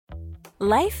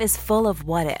Life is full of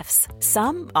what-ifs.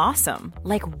 Some awesome,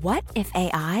 like what if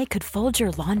AI could fold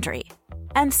your laundry?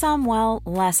 And some, well,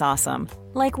 less awesome,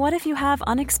 like what if you have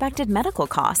unexpected medical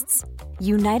costs?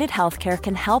 United Healthcare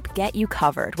can help get you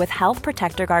covered with Health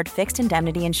Protector Guard fixed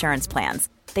indemnity insurance plans.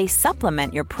 They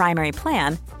supplement your primary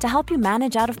plan to help you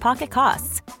manage out-of-pocket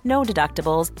costs. No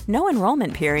deductibles, no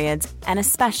enrollment periods, and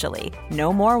especially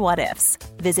no more what-ifs.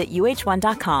 Visit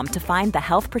UH1.com to find the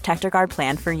Health Protector Guard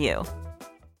plan for you.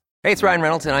 Hey, it's Ryan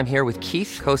Reynolds, and I'm here with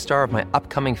Keith, co-star of my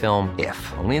upcoming film, If,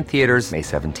 only in theaters May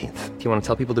 17th. Do you want to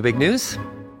tell people the big news?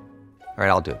 All right,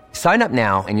 I'll do it. Sign up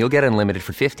now and you'll get unlimited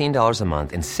for $15 a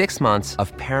month and 6 months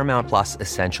of Paramount Plus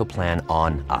Essential Plan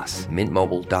on us.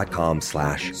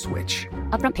 MintMobile.com/switch.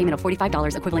 Upfront payment of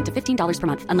 $45 equivalent to $15 per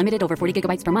month. Unlimited over 40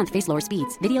 gigabytes per month. Face lower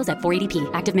speeds. Videos at 480p.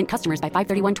 Active Mint customers by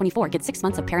 531.24 get 6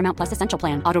 months of Paramount Plus Essential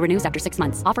Plan. Auto renews after 6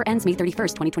 months. Offer ends May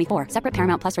 31st, 2024. Separate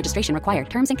Paramount Plus registration required.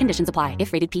 Terms and conditions apply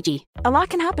if rated PG. A lot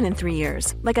can happen in 3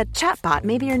 years. Like a chatbot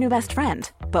may be your new best friend.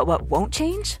 But what won't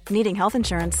change? Needing health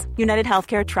insurance. United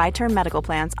Healthcare Tri-Term Medical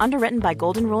Plans, underwritten by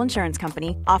Golden Rule Insurance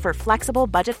Company, offer flexible,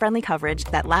 budget-friendly coverage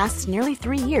that lasts nearly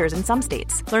 3 years in some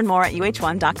states. Learn more at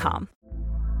UH1.com.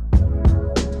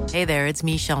 Hey there, it's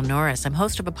Michelle Norris. I'm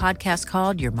host of a podcast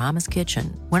called Your Mama's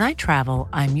Kitchen. When I travel,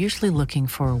 I'm usually looking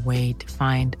for a way to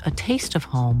find a taste of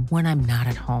home when I'm not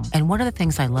at home. And one of the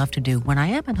things I love to do when I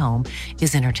am at home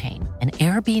is entertain. And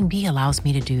Airbnb allows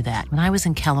me to do that. When I was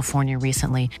in California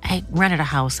recently, I rented a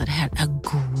house that had a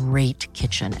great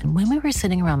kitchen. And when we were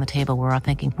sitting around the table, we were all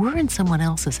thinking, we're in someone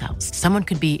else's house. Someone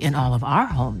could be in all of our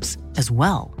homes as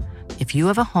well. If you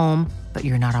have a home, but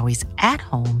you're not always at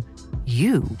home,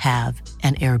 you have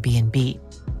an Airbnb.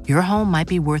 Your home might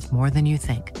be worth more than you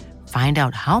think. Find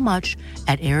out how much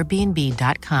at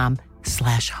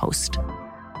airbnb.com/host.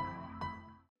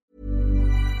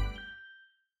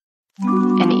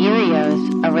 An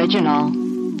Erios original.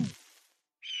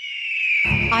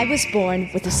 I was born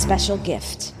with a special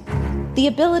gift. The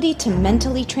ability to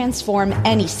mentally transform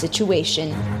any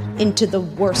situation into the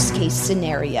worst case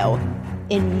scenario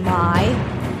in my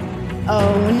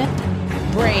own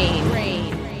brain.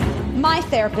 My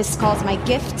therapist calls my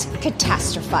gift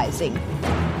catastrophizing.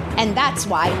 And that's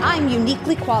why I'm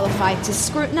uniquely qualified to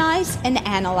scrutinize and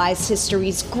analyze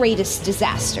history's greatest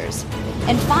disasters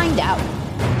and find out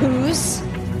who's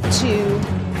to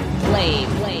blame.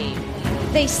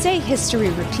 They say history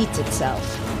repeats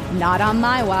itself. Not on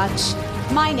my watch.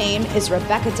 My name is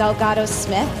Rebecca Delgado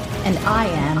Smith, and I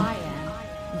am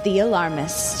the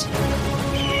Alarmist.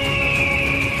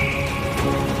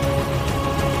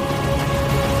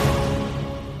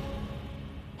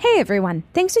 Hey everyone,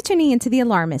 thanks for tuning into The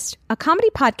Alarmist, a comedy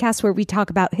podcast where we talk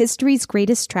about history's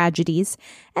greatest tragedies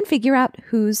and figure out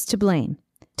who's to blame.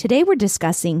 Today we're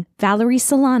discussing Valerie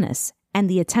Solanas and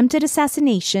the attempted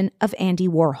assassination of Andy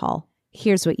Warhol.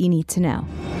 Here's what you need to know.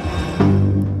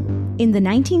 In the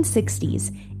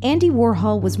 1960s, Andy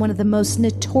Warhol was one of the most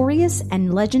notorious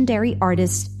and legendary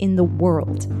artists in the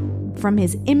world. From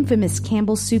his infamous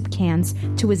Campbell soup cans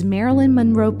to his Marilyn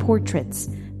Monroe portraits,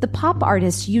 the pop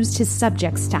artist used his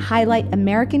subjects to highlight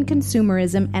American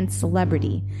consumerism and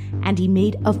celebrity, and he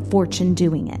made a fortune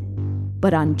doing it.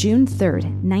 But on June 3rd,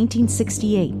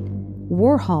 1968,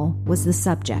 Warhol was the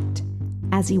subject.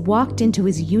 As he walked into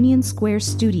his Union Square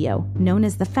studio, known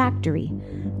as the Factory,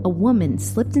 a woman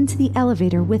slipped into the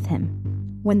elevator with him.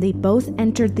 When they both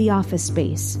entered the office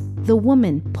space, the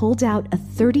woman pulled out a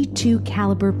 .32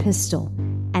 caliber pistol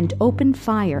and opened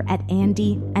fire at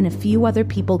Andy and a few other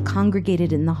people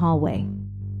congregated in the hallway.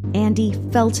 Andy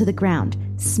fell to the ground,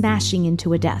 smashing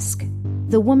into a desk.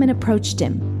 The woman approached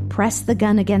him, pressed the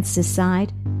gun against his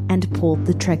side, and pulled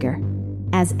the trigger.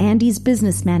 As Andy's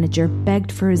business manager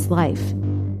begged for his life,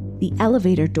 the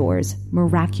elevator doors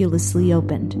miraculously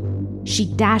opened.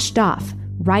 She dashed off,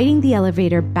 riding the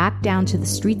elevator back down to the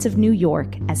streets of New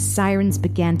York as sirens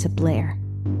began to blare.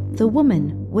 The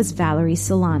woman was Valerie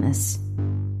Solanas.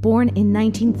 Born in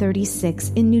 1936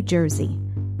 in New Jersey,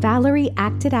 Valerie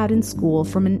acted out in school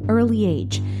from an early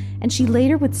age, and she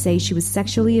later would say she was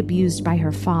sexually abused by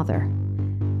her father.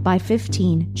 By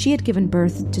 15, she had given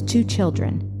birth to 2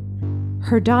 children.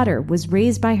 Her daughter was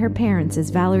raised by her parents as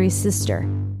Valerie's sister,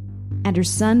 and her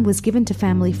son was given to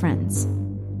family friends.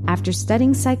 After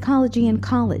studying psychology in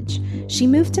college, she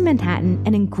moved to Manhattan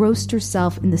and engrossed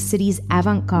herself in the city's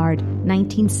avant-garde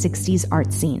 1960s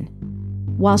art scene.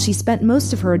 While she spent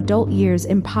most of her adult years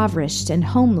impoverished and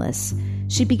homeless,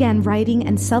 she began writing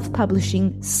and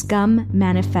self-publishing Scum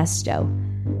Manifesto,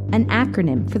 an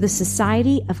acronym for the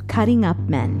Society of Cutting Up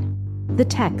Men. The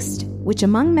text, which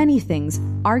among many things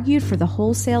argued for the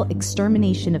wholesale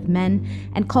extermination of men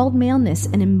and called maleness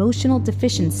an emotional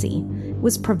deficiency,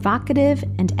 was provocative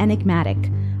and enigmatic,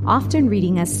 often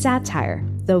reading as satire,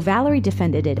 though Valerie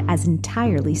defended it as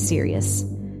entirely serious.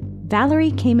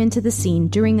 Valerie came into the scene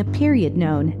during a period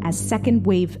known as second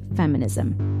wave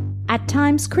feminism, at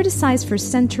times criticized for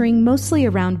centering mostly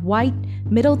around white,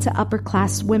 middle to upper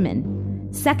class women.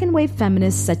 Second wave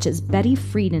feminists such as Betty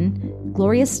Friedan,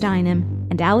 Gloria Steinem,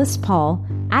 and Alice Paul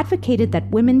advocated that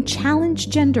women challenge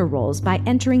gender roles by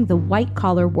entering the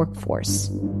white-collar workforce.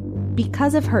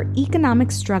 Because of her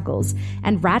economic struggles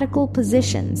and radical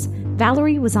positions,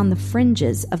 Valerie was on the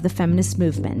fringes of the feminist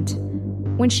movement.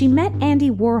 When she met Andy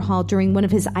Warhol during one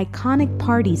of his iconic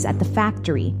parties at the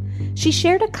factory, she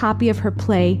shared a copy of her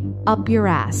play, Up Your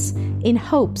Ass, in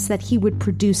hopes that he would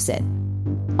produce it.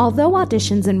 Although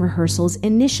auditions and rehearsals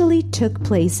initially took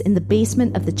place in the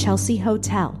basement of the Chelsea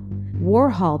Hotel,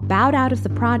 Warhol bowed out of the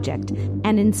project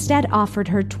and instead offered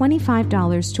her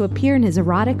 $25 to appear in his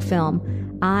erotic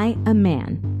film, I, a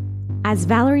Man. As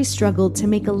Valerie struggled to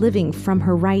make a living from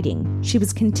her writing, she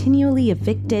was continually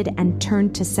evicted and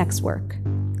turned to sex work.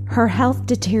 Her health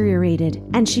deteriorated,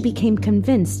 and she became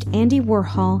convinced Andy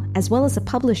Warhol, as well as a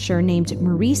publisher named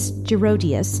Maurice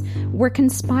Girodias, were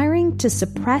conspiring to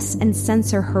suppress and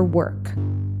censor her work.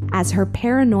 As her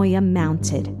paranoia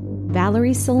mounted,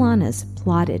 Valerie Solanas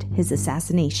plotted his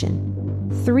assassination.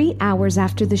 3 hours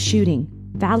after the shooting,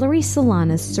 Valerie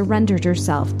Solanas surrendered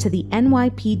herself to the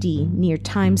NYPD near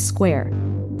Times Square,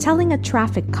 telling a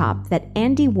traffic cop that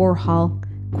Andy Warhol,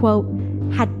 quote,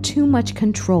 had too much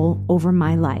control over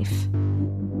my life.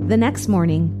 The next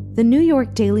morning, the New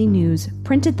York Daily News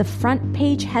printed the front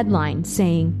page headline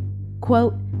saying,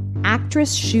 quote,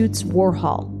 actress shoots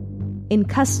Warhol. In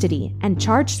custody and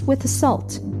charged with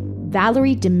assault,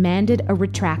 Valerie demanded a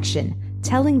retraction,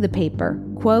 telling the paper,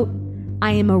 quote,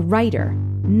 I am a writer,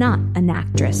 not an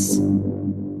actress.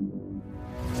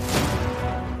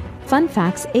 Fun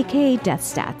facts, aka death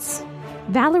stats.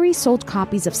 Valerie sold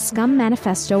copies of Scum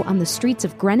Manifesto on the streets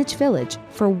of Greenwich Village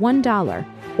for $1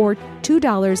 or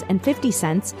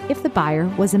 $2.50 if the buyer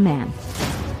was a man.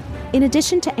 In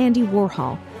addition to Andy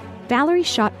Warhol, Valerie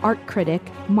shot art critic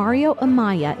Mario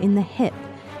Amaya in the hip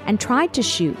and tried to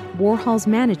shoot Warhol's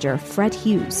manager, Fred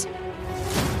Hughes.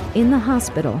 In the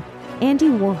hospital, Andy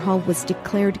Warhol was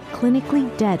declared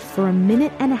clinically dead for a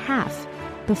minute and a half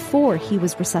before he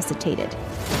was resuscitated.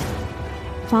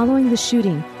 Following the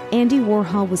shooting, Andy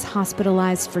Warhol was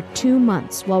hospitalized for 2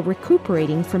 months while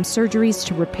recuperating from surgeries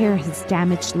to repair his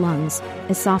damaged lungs,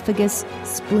 esophagus,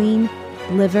 spleen,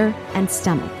 liver, and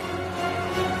stomach.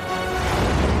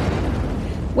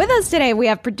 With us today, we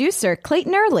have producer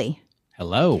Clayton Early.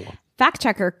 Hello. Fact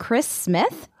checker Chris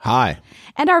Smith. Hi.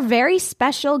 And our very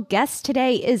special guest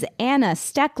today is Anna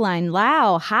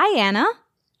Steckline-Lau. Hi, Anna.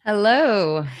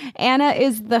 Hello. Anna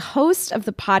is the host of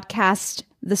the podcast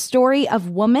The Story of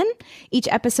Woman. Each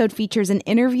episode features an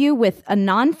interview with a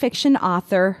nonfiction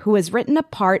author who has written a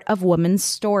part of woman's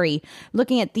story,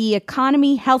 looking at the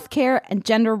economy, healthcare, and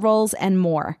gender roles, and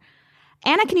more.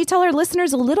 Anna, can you tell our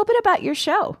listeners a little bit about your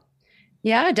show?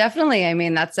 Yeah, definitely. I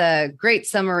mean, that's a great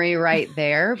summary right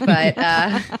there. But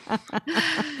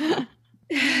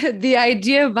the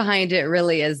idea behind it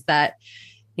really is that,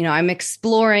 you know, I'm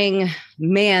exploring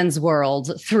man's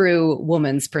world through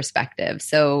woman's perspective.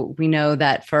 So we know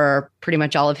that for pretty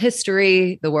much all of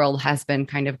history, the world has been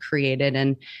kind of created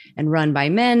and run by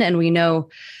men. And we know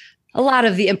a lot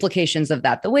of the implications of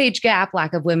that, the wage gap,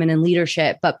 lack of women in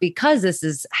leadership. But because this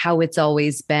is how it's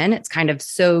always been, it's kind of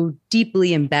so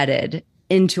deeply embedded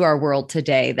into our world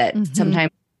today that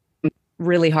sometimes it's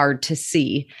really hard to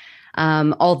see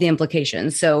all the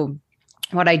implications. So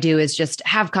what I do is just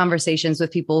have conversations with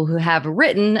people who have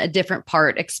written a different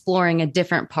part, exploring a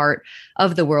different part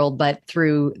of the world, but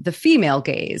through the female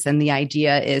gaze. And the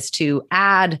idea is to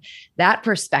add that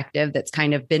perspective that's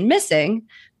kind of been missing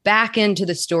back into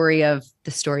the story of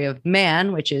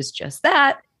man, which is just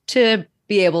that, to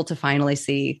be able to finally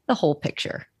see the whole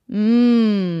picture.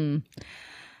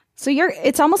 So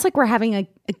it's almost like we're having a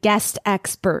guest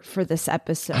expert for this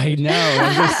episode. I know. I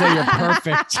was going to say you're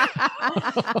perfect.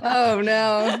 Oh,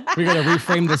 no. We got to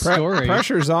reframe the story.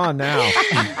 Pressure's on now.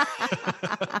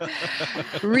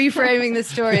 Reframing the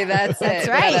story. That's it. That's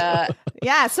right. But,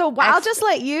 yeah. So I'll just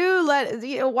let you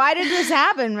why did this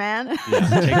happen, man?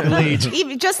 Yeah, take the lead.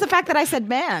 Even just the fact that I said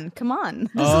man, come on.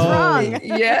 This is wrong.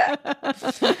 Yeah.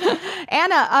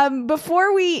 Anna,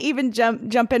 before we even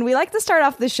jump in, we like to start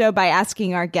off the show by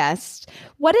asking our guests,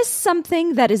 what is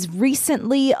something that is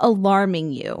recently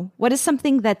alarming you? What is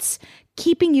something that's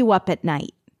keeping you up at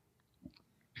night?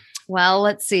 Well,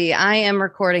 let's see. I am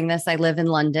recording this. I live in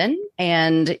London,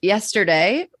 And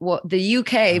yesterday, the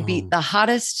UK beat the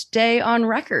hottest day on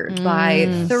record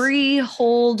by 3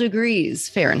 whole degrees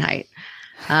Fahrenheit.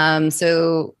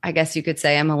 So I guess you could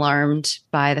say I'm alarmed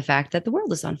by the fact that the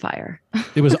world is on fire.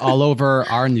 It was all over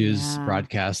our news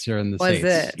broadcast here in the States.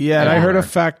 Was it? Yeah, and I heard a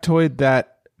factoid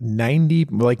that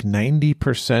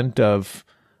 90% of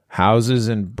houses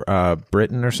in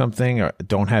Britain or something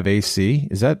don't have AC.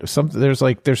 Is that something?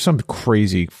 There's some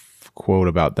crazy quote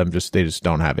about them. They just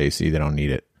don't have AC. They don't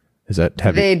need it. Is that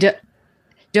heavy? They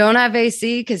don't have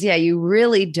AC because you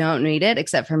really don't need it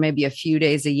except for maybe a few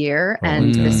days a year.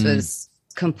 And this was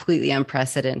completely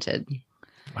unprecedented.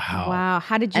 Wow.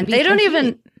 How did you? And they don't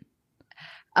even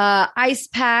ice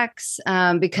packs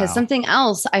because something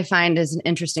else I find is an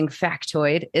interesting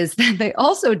factoid is that they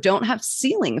also don't have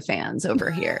ceiling fans over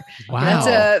here. Wow.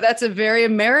 That's a very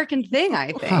American thing,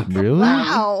 I think. Really?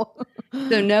 Wow.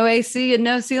 So no AC and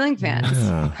no ceiling fans.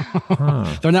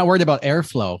 They're not worried about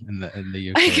airflow in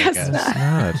the UK. I guess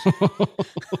not.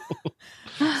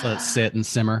 So let's sit and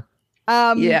simmer.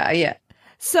 Yeah.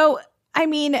 So, I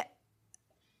mean,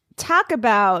 talk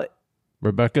about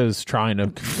Rebecca's trying to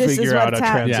figure out a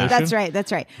transition.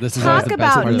 That's right. This is talk the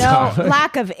about best part.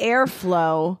 lack of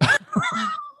airflow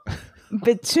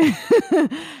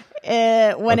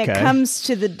when it comes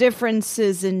to the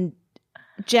differences in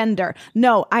gender.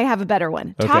 No, I have a better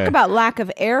one. Okay. Talk about lack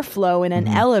of airflow in an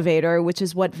elevator, which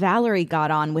is what Valerie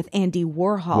got on with Andy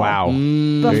Warhol. Wow.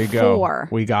 There you go.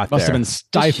 We got Must there. have been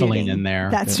stifling in there.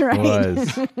 That's right.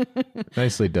 Was.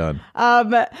 Nicely done.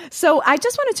 So I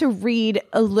just wanted to read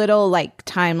a little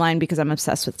timeline because I'm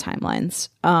obsessed with timelines.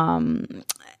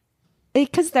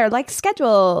 Because they're like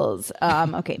schedules.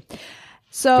 Okay.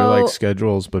 So They're like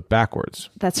schedules, but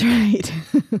backwards. That's right.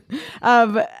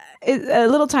 A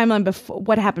little timeline before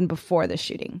what happened before the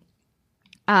shooting.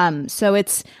 So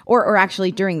it's or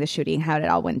actually during the shooting, how it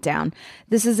all went down.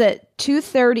 This is at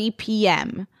 2:30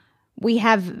 p.m. We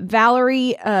have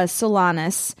Valerie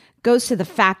Solanas goes to the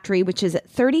factory, which is at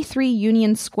 33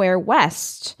 Union Square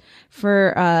West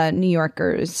for New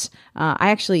Yorkers.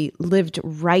 I actually lived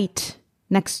right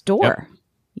next door. Yep.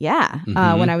 Yeah,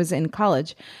 when I was in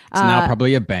college. It's now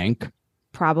probably a bank.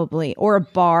 Probably, or a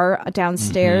bar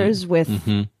downstairs with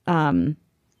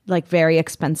very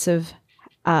expensive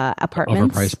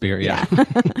apartments. Overpriced beer, yeah.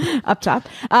 Up top.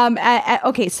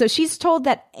 Okay, so she's told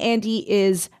that Andy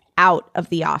is out of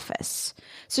the office.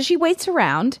 So she waits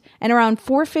around, and around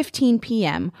 4:15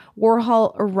 p.m.,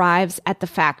 Warhol arrives at the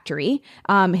factory.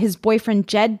 His boyfriend,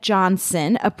 Jed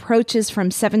Johnson, approaches from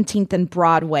 17th and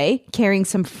Broadway, carrying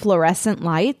some fluorescent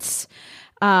lights.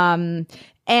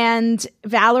 And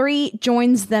Valerie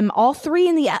joins them all three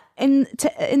in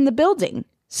the building.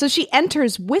 So she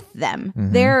enters with them.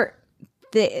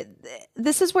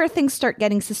 This is where things start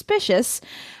getting suspicious.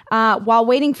 While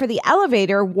waiting for the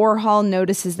elevator, Warhol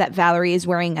notices that Valerie is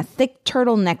wearing a thick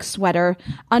turtleneck sweater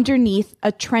underneath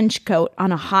a trench coat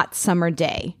on a hot summer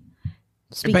day.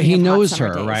 But he knows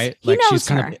her, days. right? He knows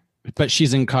her. But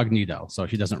she's incognito, so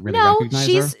he doesn't really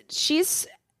recognize her. She's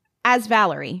as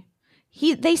Valerie.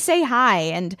 They say hi,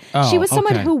 and she was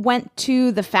someone who went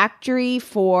to the factory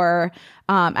for.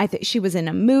 I think she was in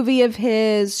a movie of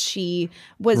his. She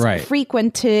was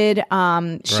frequented.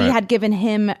 She had given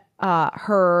him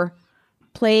her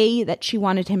play that she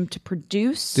wanted him to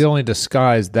produce. The only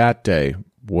disguise that day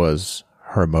was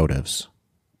her motives.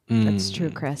 That's true,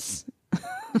 Chris.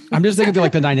 I'm just thinking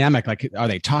of the dynamic. Are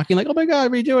they talking oh my God,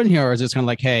 what are you doing here? Or is it kind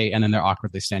of hey, and then they're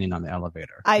awkwardly standing on the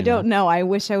elevator? I don't know. I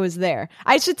wish I was there.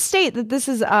 I should state that this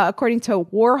is according to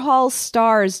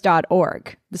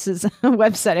warholstars.org. This is a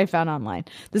website I found online.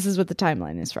 This is what the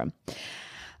timeline is from.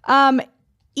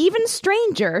 Even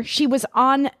stranger, she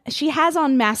has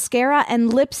on mascara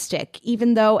and lipstick,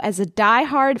 even though as a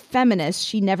diehard feminist,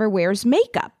 she never wears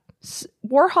makeup.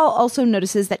 Warhol also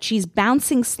notices that she's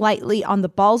bouncing slightly on the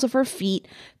balls of her feet,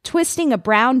 twisting a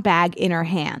brown bag in her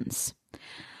hands.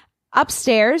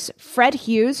 Upstairs, Fred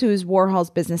Hughes, who's Warhol's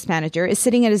business manager, is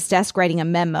sitting at his desk writing a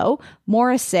memo.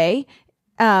 Morrissey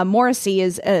is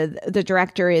the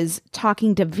director, is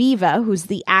talking to Viva, who's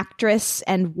the actress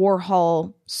and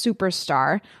Warhol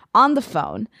superstar, on the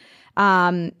phone.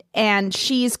 And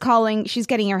she's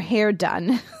getting her hair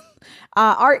done.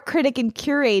 Art critic and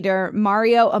curator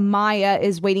Mario Amaya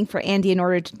is waiting for Andy in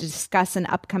order to discuss an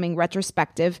upcoming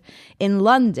retrospective in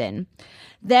London.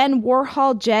 Then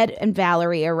Warhol, Jed, and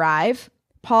Valerie arrive.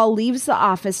 Paul leaves the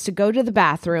office to go to the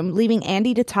bathroom, leaving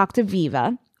Andy to talk to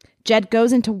Viva. Jed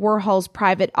goes into Warhol's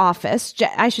private office.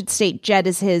 I should state Jed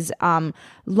is his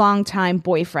longtime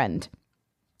boyfriend.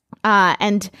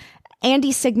 And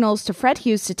Andy signals to Fred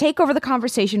Hughes to take over the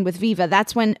conversation with Viva.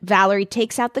 That's when Valerie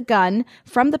takes out the gun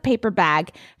from the paper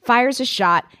bag, fires a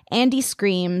shot. Andy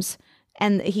screams,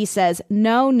 and he says,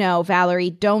 No, Valerie,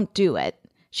 don't do it.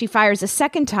 She fires a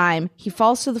second time. He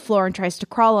falls to the floor and tries to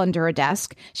crawl under a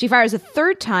desk. She fires a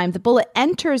third time. The bullet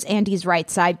enters Andy's right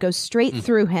side, goes straight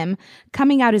through him,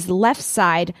 coming out his left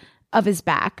side of his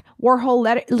back.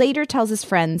 Warhol later tells his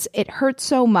friends, "It hurt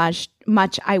so much,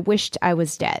 I wished I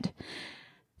was dead."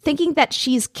 Thinking that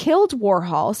she's killed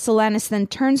Warhol, Solanas then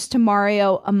turns to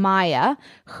Mario Amaya,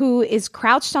 who is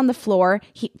crouched on the floor.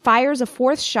 He fires a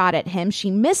fourth shot at him. She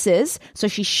misses, so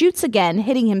she shoots again,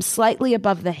 hitting him slightly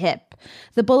above the hip.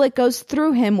 The bullet goes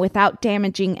through him without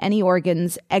damaging any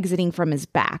organs exiting from his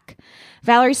back.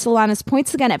 Valerie Solanas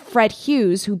points again at Fred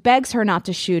Hughes, who begs her not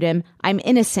to shoot him. "I'm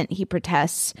innocent," he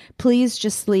protests. "Please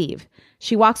just leave."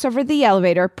 She walks over to the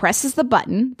elevator, presses the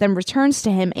button, then returns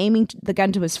to him, aiming the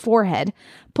gun to his forehead,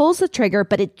 pulls the trigger,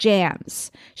 but it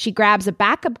jams. She grabs a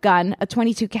backup gun, a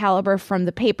 .22 caliber from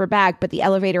the paper bag, but the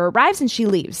elevator arrives and she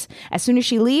leaves. As soon as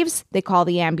she leaves, they call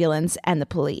the ambulance and the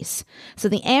police. So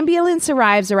the ambulance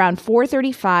arrives around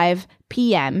 4:35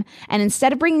 p.m., and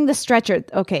instead of bringing the stretcher,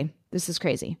 okay, this is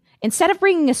crazy. Instead of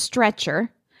bringing a stretcher,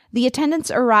 the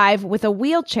attendants arrive with a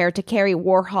wheelchair to carry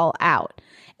Warhol out.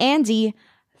 Andy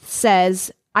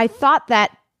says, "I thought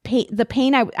that the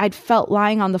pain I'd felt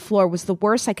lying on the floor was the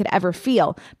worst I could ever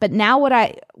feel. But now what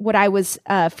I was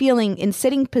feeling in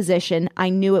sitting position, I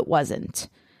knew it wasn't."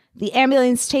 The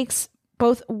ambulance takes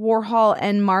both Warhol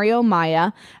and Mario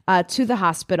Maya to the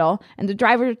hospital, and the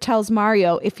driver tells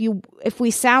Mario, if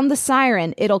we sound the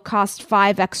siren, it'll cost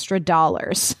 $5 extra.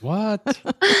 What?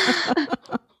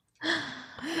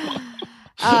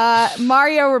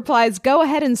 Mario replies, "Go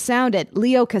ahead and sound it.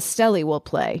 Leo Castelli will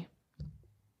play."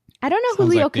 I don't know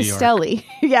who Leo Castelli.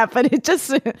 Yeah, but it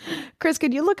just Chris,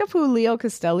 could you look up who Leo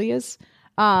Castelli is?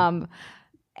 Okay,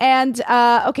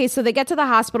 so they get to the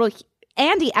hospital.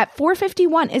 Andy at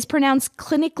 4:51 is pronounced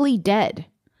clinically dead.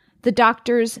 The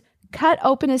doctors cut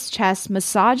open his chest,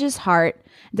 massage his heart.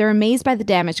 They're amazed by the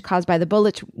damage caused by the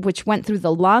bullet, which went through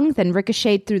the lung, then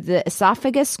ricocheted through the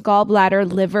esophagus, gallbladder,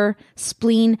 liver,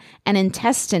 spleen, and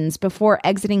intestines before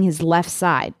exiting his left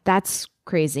side. That's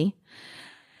crazy.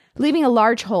 Leaving a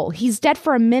large hole. He's dead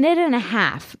for 1.5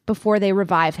 minutes before they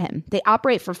revive him. They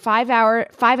operate for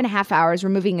 5.5 hours,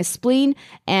 removing his spleen,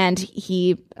 and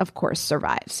he, of course,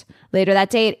 survives. Later that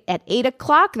day at 8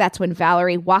 o'clock, that's when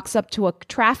Valerie walks up to a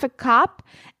traffic cop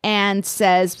and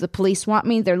says, "The police want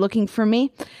me. They're looking for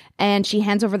me." And she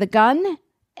hands over the gun.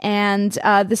 And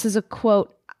this is a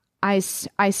quote I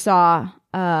saw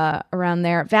around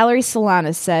there. Valerie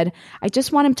Solanas said, "I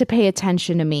just want him to pay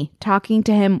attention to me. Talking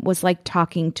to him was like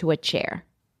talking to a chair."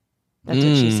 That's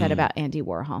what she said about Andy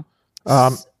Warhol.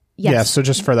 Yes. Yeah, so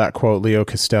just for that quote, Leo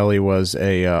Castelli was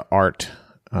a art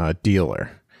dealer.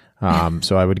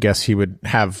 So I would guess he would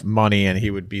have money, and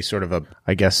he would be sort of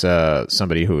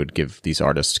somebody who would give these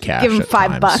artists cash. Give him at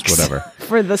 $5 times, whatever,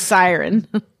 for the siren.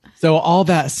 So all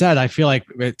that said, I feel like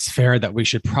it's fair that we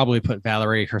should probably put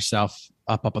Valerie herself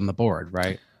up on the board,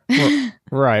 right? Well,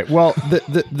 right. Well,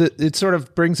 it sort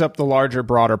of brings up the larger,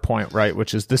 broader point, right?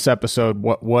 Which is this episode.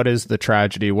 What is the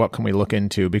tragedy? What can we look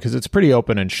into? Because it's pretty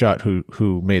open and shut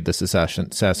who made this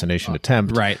assassination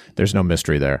attempt. Right. There's no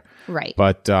mystery there. Right.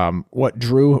 But what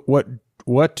drove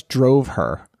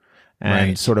her, and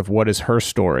right. sort of what is her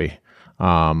story?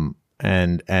 And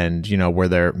were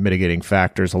there mitigating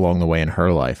factors along the way in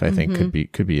her life? I think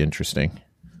could be interesting.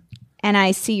 And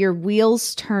I see your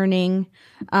wheels turning.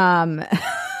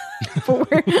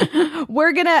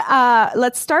 We're gonna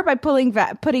let's start by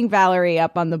putting Valerie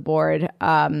up on the board.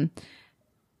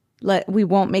 We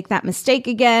won't make that mistake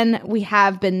again. We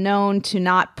have been known to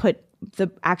not put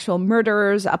the actual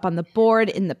murderers up on the board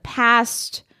in the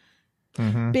past.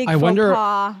 Big I faux wonder.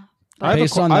 pas.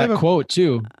 Based on that quote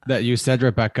too that you said,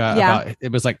 Rebecca, Yeah. about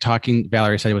it was like talking.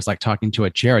 Valerie said it was like talking to a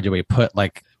chair. Do we put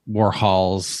like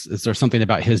Warhol's? Is there something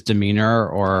about his demeanor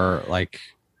or like?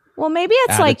 Well, maybe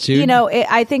it's attitude?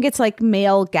 I think it's like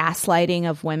male gaslighting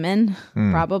of women,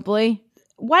 probably.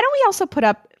 Why don't we also put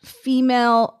up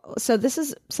female? So this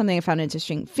is something I found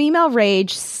interesting. Female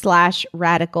rage /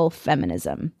 radical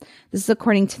feminism. This is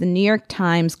according to the New York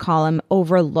Times column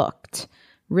Overlooked.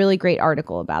 Really great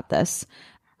article about this.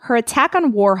 Her attack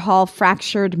on Warhol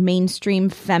fractured mainstream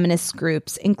feminist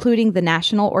groups, including the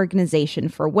National Organization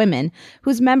for Women,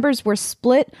 whose members were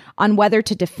split on whether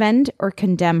to defend or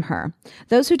condemn her.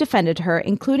 Those who defended her,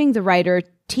 including the writer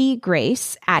T.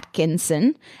 Grace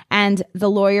Atkinson and the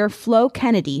lawyer Flo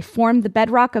Kennedy, formed the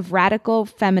bedrock of radical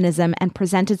feminism and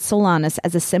presented Solanas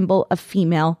as a symbol of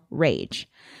female rage.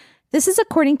 This is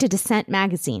according to Dissent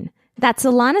magazine. That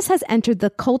Solanas has entered the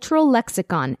cultural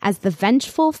lexicon as the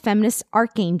vengeful feminist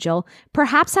archangel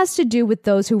perhaps has to do with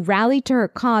those who rallied to her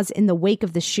cause in the wake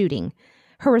of the shooting.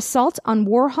 Her assault on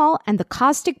Warhol and the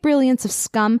caustic brilliance of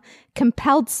Scum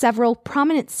compelled several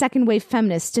prominent second-wave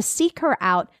feminists to seek her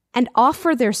out and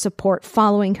offer their support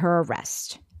following her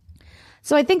arrest.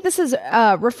 So I think this is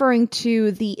referring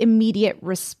to the immediate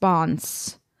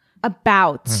response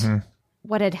about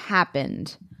what had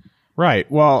happened. Right.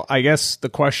 Well, I guess the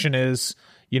question is,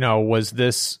 was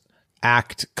this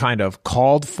act kind of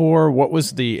called for? What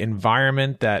was the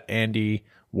environment that Andy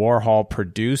Warhol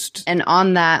produced? And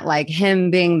on that, like him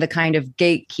being the kind of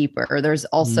gatekeeper, there's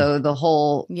also the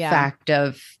whole fact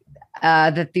of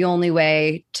that the only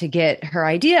way to get her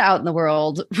idea out in the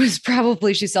world was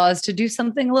probably, she saw, us to do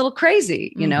something a little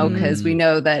crazy, because we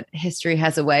know that history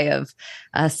has a way of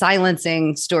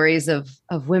silencing stories of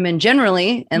women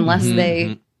generally, unless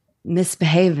they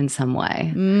misbehave in some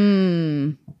way.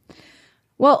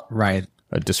 Well, right.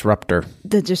 A disruptor.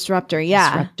 The disruptor,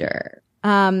 yeah.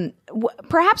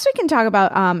 Perhaps we can talk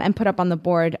about and put up on the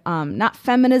board not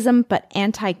feminism, but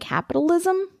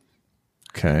anti-capitalism.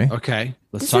 Okay.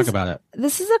 Let's talk about it.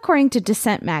 This is according to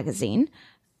Dissent magazine.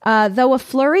 Though a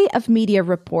flurry of media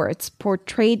reports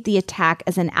portrayed the attack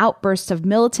as an outburst of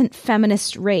militant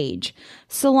feminist rage,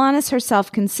 Solanas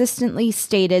herself consistently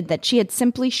stated that she had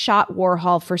simply shot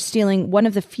Warhol for stealing one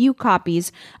of the few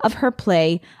copies of her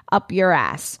play Up Your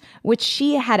Ass, which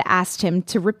she had asked him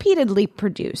to repeatedly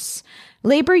produce.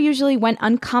 Labor usually went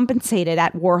uncompensated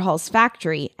at Warhol's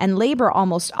factory, and labor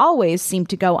almost always seemed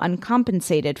to go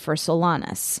uncompensated for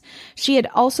Solanas. She had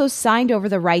also signed over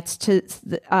the rights to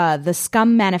the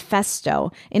Scum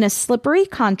Manifesto in a slippery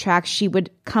contract she would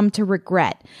come to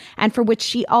regret, and for which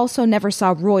she also never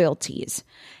saw royalties.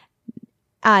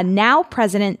 Now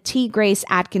President T. Grace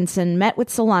Atkinson met with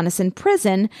Solanas in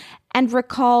prison and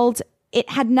recalled it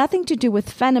had nothing to do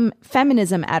with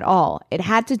feminism at all. It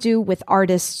had to do with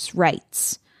artists'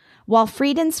 rights. While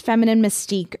Frieden's feminine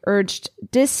mystique urged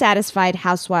dissatisfied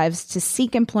housewives to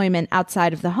seek employment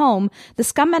outside of the home, the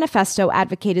Scum Manifesto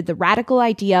advocated the radical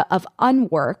idea of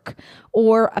unwork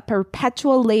or a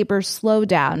perpetual labor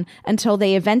slowdown until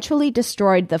they eventually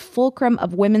destroyed the fulcrum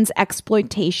of women's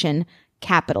exploitation,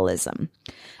 capitalism.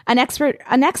 An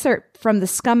excerpt from the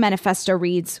Scum Manifesto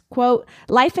reads, quote,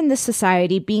 "Life in this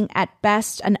society being at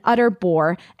best an utter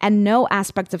bore and no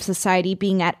aspect of society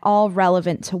being at all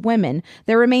relevant to women,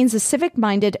 there remains a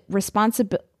civic-minded,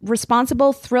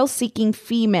 responsible, thrill-seeking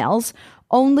females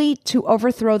only to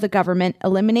overthrow the government,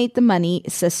 eliminate the money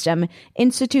system,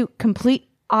 institute complete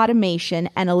automation,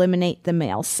 and eliminate the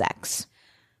male sex."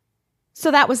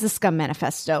 So that was the Scum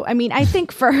Manifesto. I mean, I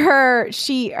think for her,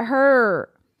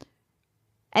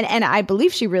 and I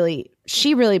believe she really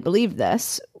believed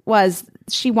this, was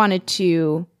she wanted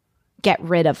to get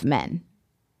rid of men.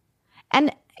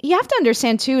 And you have to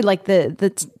understand too, like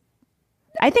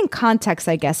I think context,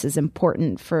 I guess, is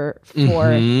important for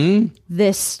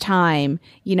this time.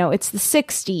 It's the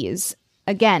 60s.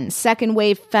 Again, second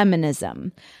wave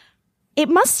feminism. It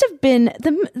must have been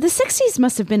the 60s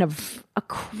must have been a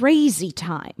crazy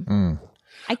time.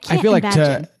 I feel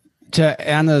imagine. Like to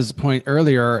Anna's point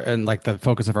earlier, and like the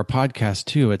focus of our podcast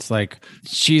too, it's like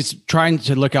she's trying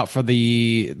to look out for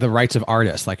the rights of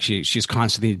artists. Like she's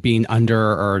constantly being under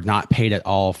or not paid at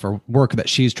all for work that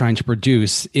she's trying to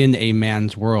produce in a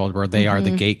man's world where they are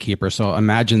the gatekeeper. So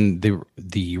imagine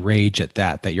the rage at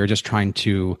that you're just trying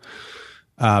to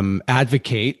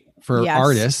advocate for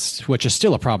artists, which is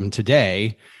still a problem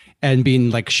today, and being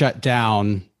like shut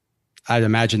down. I'd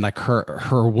imagine like her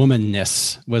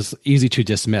womanness was easy to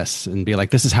dismiss and be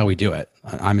like, this is how we do it.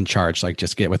 I'm in charge. Like,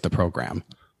 just get with the program.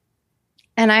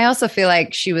 And I also feel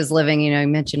like she was living, you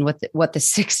mentioned what the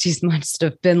 60s must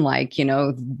have been like,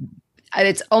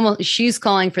 it's almost, she's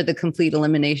calling for the complete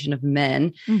elimination of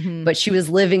men, but she was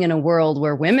living in a world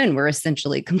where women were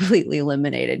essentially completely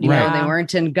eliminated. You know, they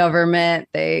weren't in government.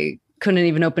 They couldn't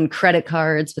even open credit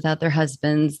cards without their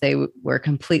husbands. They were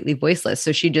completely voiceless.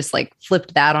 So she just like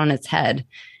flipped that on its head.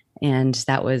 And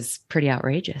that was pretty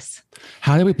outrageous.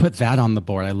 How do we put that on the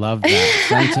board? I love that.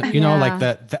 Like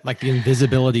that, like the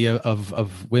invisibility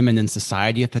of women in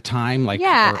society at the time. Like,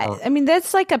 I mean,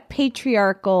 that's like a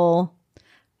patriarchal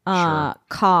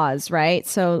cause, right?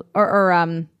 So,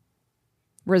 or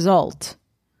result.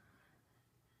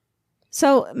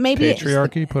 So maybe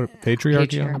patriarchy, put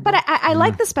patriarchy on. But I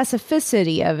like the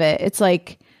specificity of it. It's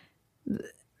like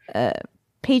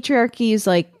patriarchy is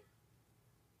like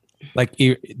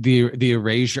the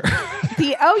erasure.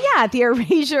 the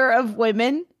erasure of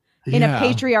women in a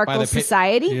patriarchal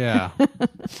society. Yeah.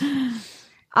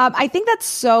 I think that's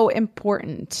so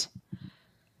important.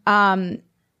 And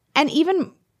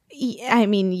even, I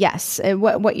mean, yes,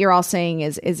 what you're all saying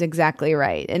is exactly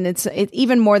right. And it's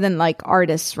even more than like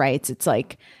artists' rights. It's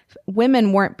like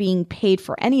women weren't being paid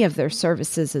for any of their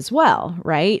services as well,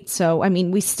 right? So, I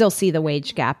mean, we still see the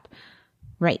wage gap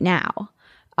right now.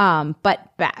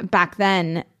 But back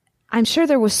then, I'm sure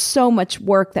there was so much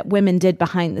work that women did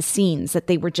behind the scenes that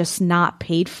they were just not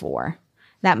paid for.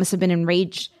 That must have been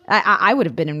enraged. I would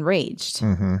have been enraged.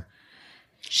 Mm-hmm.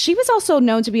 She was also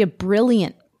known to be a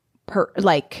brilliant,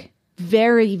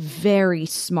 very, very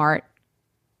smart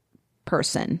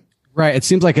person. Right. It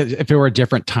seems like if it were a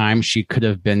different time, she could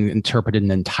have been interpreted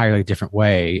in an entirely different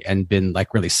way and been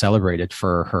like really celebrated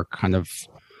for her kind of.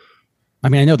 I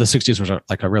mean, I know the 60s was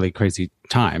like a really crazy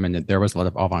time and there was a lot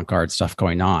of avant-garde stuff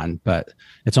going on, but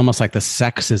it's almost like the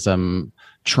sexism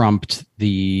trumped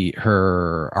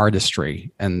her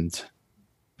artistry and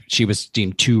she was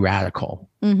deemed too radical.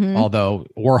 Mm-hmm. Although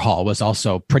Warhol was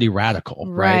also pretty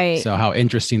radical, right? So how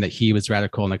interesting that he was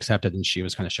radical and accepted and she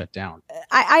was kind of shut down.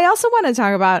 I also want to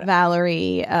talk about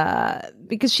Valerie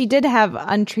because she did have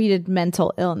untreated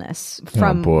mental illness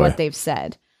from what they've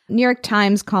said. New York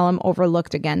Times column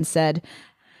Overlooked again said,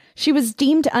 she was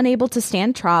deemed unable to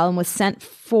stand trial and was sent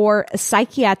for a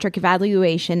psychiatric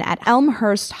evaluation at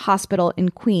Elmhurst Hospital in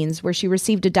Queens, where she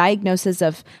received a diagnosis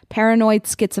of paranoid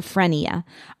schizophrenia.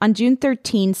 On June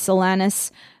 13,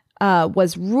 Solanas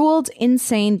was ruled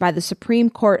insane by the Supreme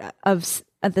Court of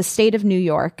the state of New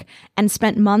York and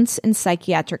spent months in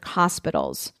psychiatric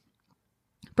hospitals.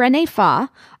 Brené Faw,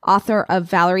 author of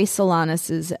Valerie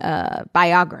Solanas'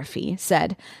 biography,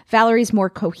 said, Valerie's more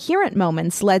coherent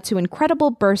moments led to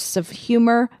incredible bursts of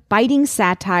humor, biting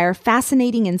satire,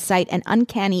 fascinating insight, and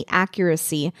uncanny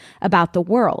accuracy about the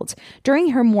world. During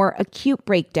her more acute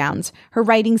breakdowns, her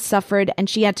writing suffered and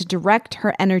she had to direct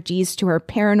her energies to her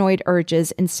paranoid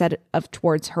urges instead of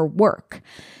towards her work.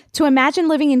 To imagine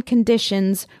living in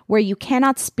conditions where you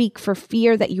cannot speak for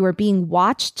fear that you are being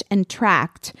watched and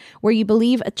tracked, where you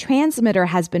believe a transmitter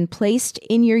has been placed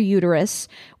in your uterus,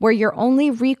 where your only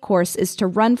recourse is to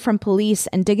run from police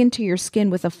and dig into your skin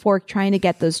with a fork trying to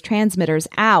get those transmitters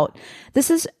out. This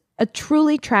is a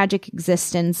truly tragic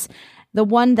existence, the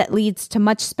one that leads to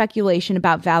much speculation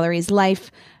about Valerie's life,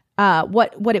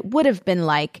 what it would have been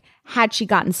like had she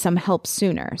gotten some help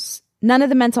sooner. None of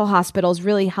the mental hospitals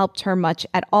really helped her much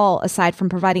at all, aside from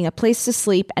providing a place to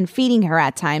sleep and feeding her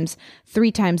at times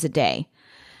 3 times a day.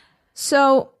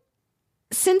 So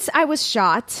since I was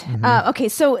shot, okay,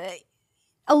 so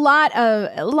a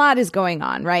lot is going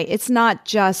on, right? It's not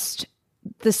just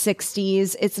the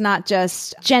 60s. It's not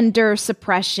just gender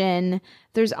suppression.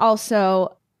 There's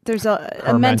also,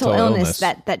 a mental illness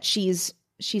that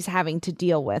she's having to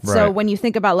deal with. Right. So when you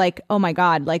think about like, oh my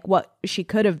God, like what she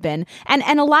could have been.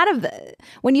 And a lot of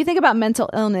when you think about mental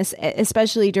illness,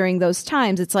 especially during those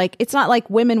times, it's like, it's not like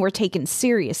women were taken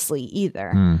seriously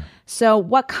either. So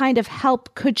what kind of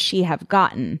help could she have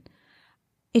gotten?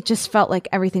 It just felt like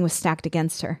everything was stacked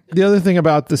against her. The other thing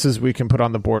about this is we can put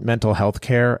on the board mental health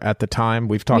care at the time.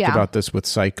 We've talked about this with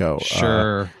Psycho.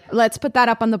 Sure. Let's put that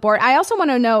up on the board. I also want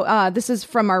to know, this is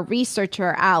from our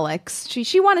researcher, Alex.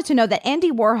 She wanted to know that Andy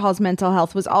Warhol's mental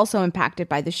health was also impacted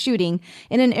by the shooting.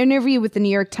 In an interview with the New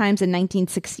York Times in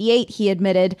 1968, he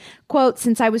admitted, quote,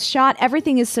 "Since I was shot,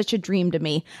 everything is such a dream to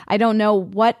me. I don't know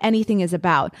what anything is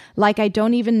about. Like I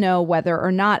don't even know whether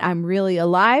or not I'm really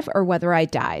alive or whether I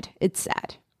died. It's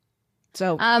sad."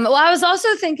 So, well, I was also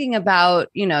thinking about,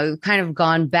 kind of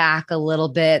gone back a little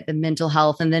bit, the mental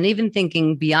health, and then even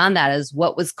thinking beyond that is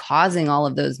what was causing all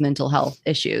of those mental health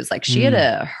issues. Like she had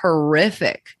a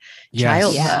horrific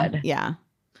childhood. Yeah.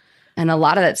 And a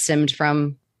lot of that stemmed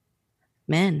from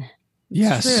men.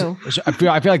 Yes. True. I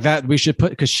feel like that we should put,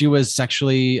 because she was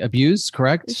sexually abused,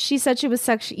 correct? She said she was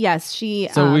sexually, yes.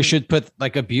 So we should put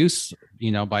like abuse,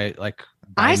 by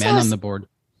men on the board.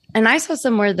 And I saw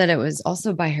somewhere that it was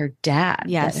also by her dad.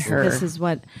 Yes, this is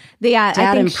what dad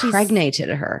I think impregnated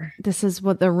her. This is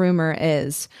what the rumor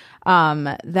is,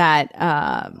 that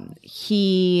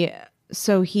he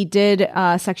did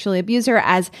sexually abuse her,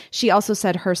 as she also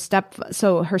said her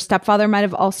stepfather might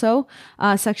have also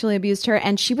sexually abused her,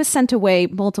 and she was sent away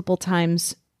multiple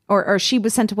times, or she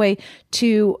was sent away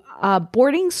to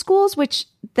boarding schools, which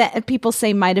that people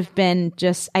say might have been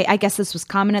just, I guess this was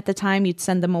common at the time. You'd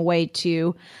send them away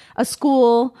to a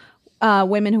school,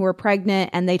 women who were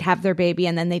pregnant, and they'd have their baby,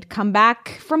 and then they'd come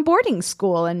back from boarding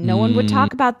school, and no one would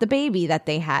talk about the baby that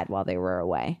they had while they were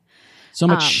away. So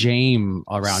much shame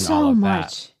around all of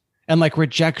that. And like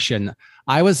rejection.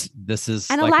 And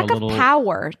a lack of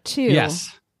power too.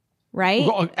 Yes. right?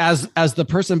 Well, as the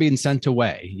person being sent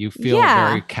away, you feel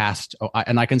very cast.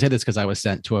 And I can say this because I was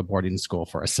sent to a boarding school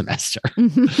for a semester,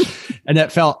 and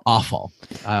it felt awful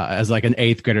as like an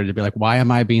 8th grader to be like, why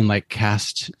am I being like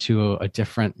cast to a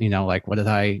different, like, what did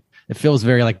I? It feels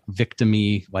very like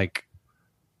victim-y, like.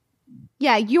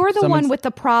 Yeah, you're the one with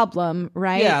the problem,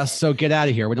 right? Yeah, so get out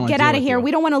of here. We don't want to get out of here.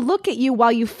 We don't want to look at you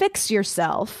while you fix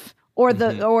yourself. Or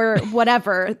or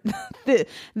whatever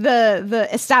the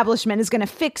establishment is going to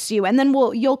fix you, and then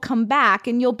you'll come back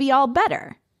and you'll be all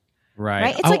better.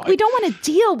 Right? It's like we don't want to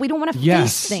deal. We don't want to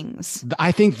face things.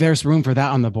 I think there's room for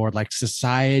that on the board. Like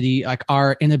society, like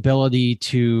our inability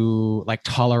to like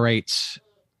tolerate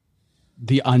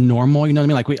the unnormal. You know what I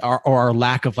mean? Like or our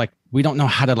lack of like we don't know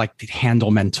how to like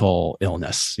handle mental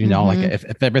illness. Like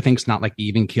if everything's not like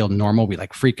even keeled normal, we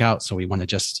like freak out. So we want to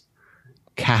just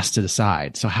cast it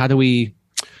aside. So how do we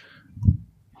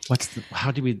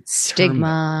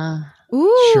stigma?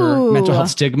 Ooh, sure. Mental health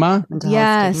stigma.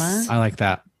 Yes, I like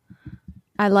that.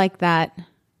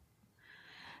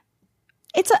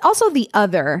 It's also the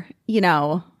other,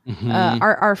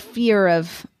 our fear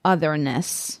of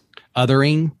otherness,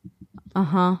 othering.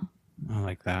 I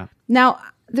like that. Now,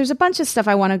 there's a bunch of stuff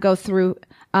I want to go through.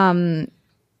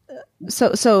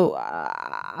 So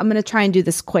I'm going to try and do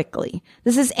this quickly.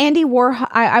 This is Andy Warhol.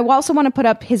 I also want to put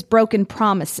up his broken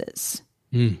promises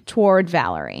toward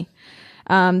Valerie.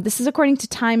 This is according to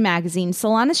Time magazine.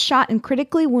 Solanas shot and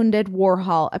critically wounded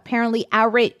Warhol, apparently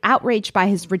outraged by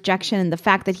his rejection and the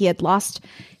fact that he had lost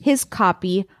his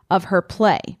copy of her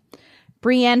play.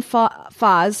 Brienne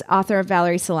Foz, author of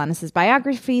Valerie Solanas'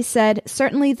 biography, said,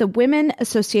 certainly the women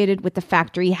associated with the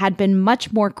factory had been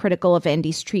much more critical of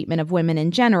Andy's treatment of women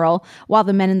in general, while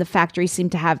the men in the factory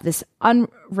seemed to have this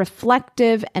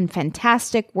unreflective and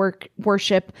fantastic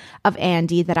worship of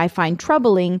Andy that I find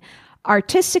troubling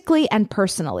artistically and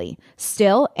personally.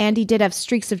 Still, Andy did have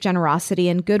streaks of generosity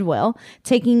and goodwill,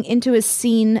 taking into his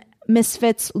scene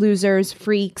misfits, losers,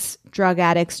 freaks, drug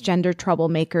addicts, gender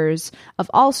troublemakers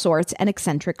of all sorts, and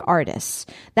eccentric artists.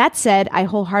 That said, I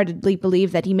wholeheartedly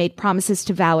believe that he made promises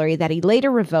to Valerie that he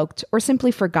later revoked or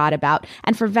simply forgot about,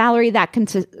 and for Valerie that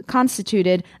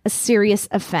constituted a serious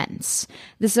offense.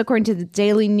 This is according to the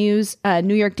Daily News,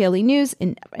 New York Daily News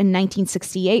in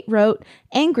 1968 wrote,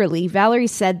 angrily, Valerie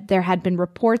said there had been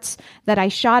reports that I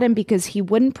shot him because he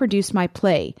wouldn't produce my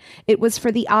play. It was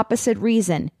for the opposite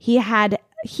reason. He has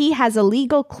a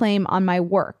legal claim on my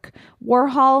work.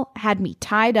 Warhol had me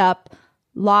tied up,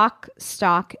 lock,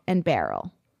 stock, and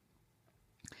barrel.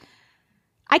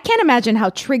 I can't imagine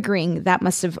how triggering that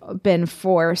must have been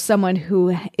for someone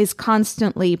who is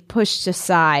constantly pushed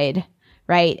aside,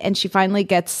 right? And she finally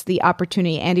gets the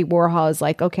opportunity. Andy Warhol is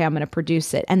like, okay, I'm going to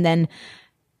produce it. And then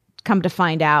come to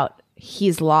find out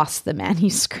he's lost the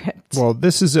manuscript. Well,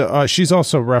 this is she's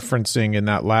also referencing in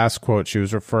that last quote, she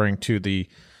was referring to the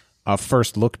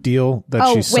first look deal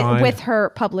that she signed with her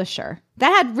publisher.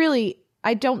 That had really,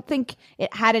 I don't think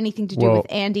it had anything to do with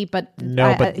Andy, but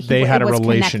they had a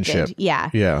relationship. Connected.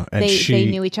 Yeah, and they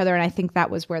knew each other, and I think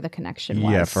that was where the connection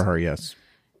was. Yeah, for her, yes.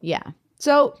 Yeah.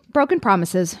 So broken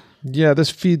promises. Yeah, this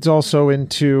feeds also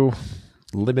into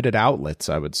limited outlets,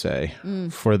 I would say,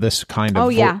 for this kind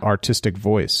of artistic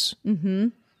voice. Mm-hmm.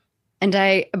 And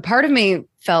part of me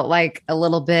felt like a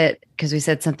little bit, because we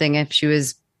said something if she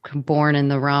was born in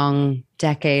the wrong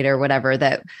decade or whatever,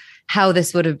 that how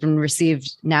this would have been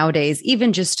received nowadays,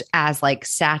 even just as like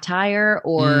satire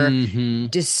or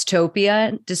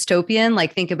dystopian.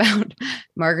 Like think about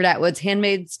Margaret Atwood's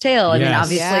Handmaid's Tale. I mean,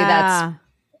 obviously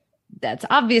that's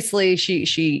obviously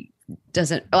she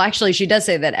doesn't. Well, actually, she does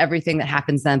say that everything that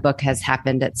happens in that book has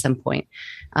happened at some point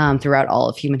throughout all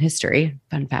of human history.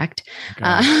 Fun fact.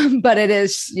 But it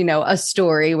is, a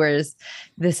story, whereas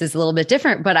this is a little bit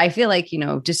different. But I feel like,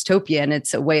 dystopian,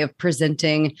 it's a way of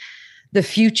presenting the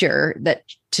future that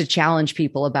to challenge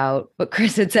people about what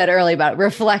Chris had said earlier about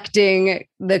reflecting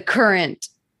the current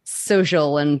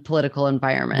social and political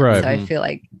environment. Right. So I feel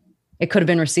like it could have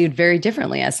been received very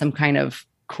differently as some kind of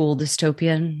cool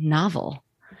dystopian novel.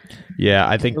 Yeah,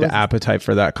 I think the appetite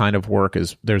for that kind of work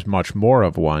there's much more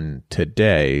of one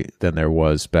today than there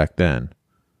was back then.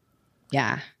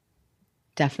 Yeah,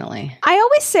 definitely. I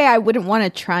always say I wouldn't want to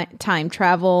try time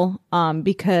travel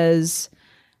because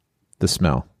the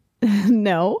smell.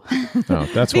 No. No,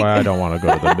 that's why I don't want to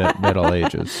go to the Middle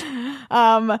Ages.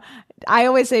 I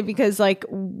always say because whenever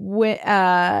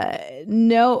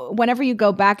you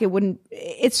go back,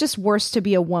 it's just worse to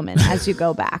be a woman as you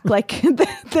go back. Like as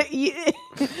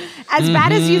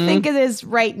bad as you think it is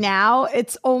right now,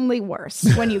 it's only worse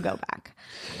when you go back.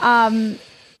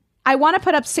 I want to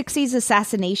put up 60s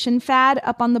assassination fad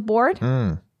up on the board.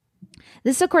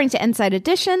 This is according to Inside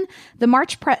Edition.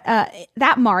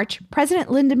 That March,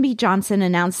 President Lyndon B. Johnson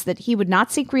announced that he would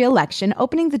not seek re-election,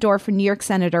 opening the door for New York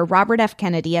Senator Robert F.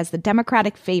 Kennedy as the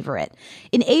Democratic favorite.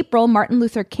 In April, Martin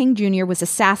Luther King Jr. was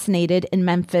assassinated in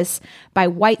Memphis by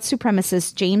white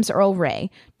supremacist James Earl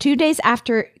Ray. 2 days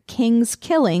after King's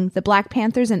killing, the Black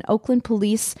Panthers and Oakland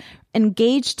police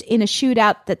engaged in a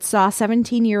shootout that saw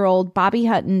 17-year-old Bobby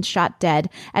Hutton shot dead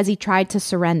as he tried to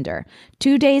surrender.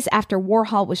 2 days after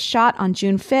Warhol was shot on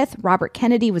June 5th, Robert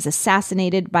Kennedy was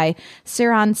assassinated by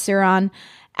Sirhan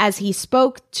as he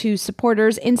spoke to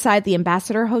supporters inside the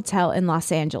Ambassador Hotel in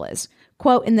Los Angeles.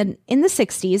 Quote, in the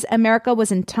 60s, America was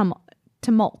in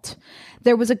tumult.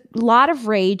 There was a lot of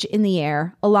rage in the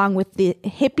air, along with the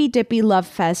hippy-dippy love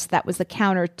fest that was the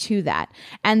counter to that.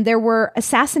 And there were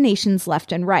assassinations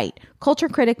left and right. Culture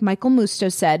critic Michael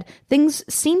Musto said, things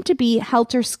seemed to be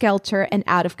helter-skelter and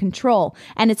out of control.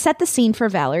 And it set the scene for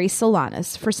Valerie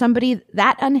Solanas, for somebody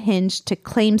that unhinged to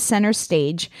claim center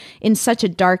stage in such a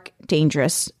dark,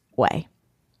 dangerous way.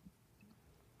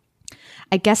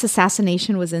 I guess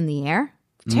assassination was in the air.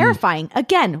 Terrifying.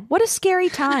 Again, what a scary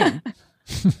time.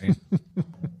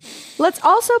 Let's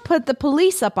also put the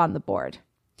police up on the board.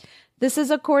 This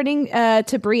is according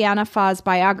to Brianna Fa's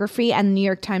biography and the New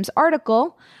York Times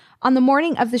article. On the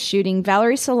morning of the shooting,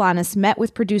 Valerie Solanas met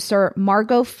with producer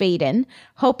Margot Faden,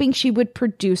 hoping she would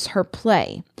produce her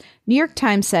play. New York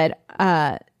Times said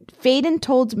Faden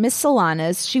told Miss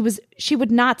Solanas she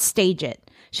would not stage it.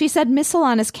 She said Miss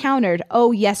Solanas countered,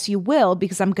 "Oh, yes, you will,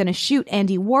 because I'm going to shoot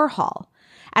Andy Warhol."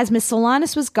 As Miss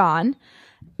Solanas was gone,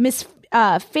 Miss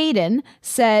Faden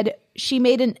said she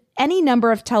made any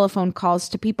number of telephone calls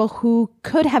to people who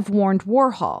could have warned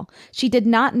Warhol. She did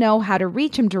not know how to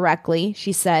reach him directly,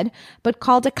 she said, but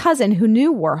called a cousin who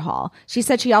knew Warhol. She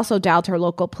said she also dialed her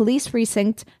local police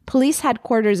precinct, police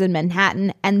headquarters in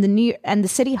Manhattan, and the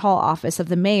City Hall office of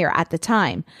the mayor at the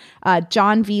time,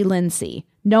 John V. Lindsay.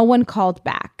 No one called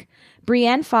back.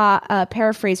 Brianne Fa,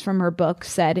 paraphrased from her book,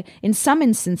 said, in some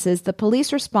instances, the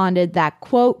police responded that,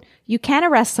 quote, you can't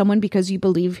arrest someone because you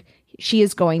believe she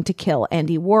is going to kill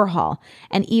Andy Warhol.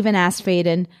 And even asked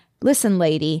Faden, listen,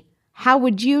 lady, how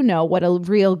would you know what a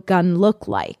real gun looked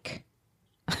like?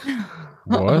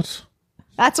 What?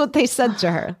 That's what they said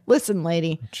to her. Listen,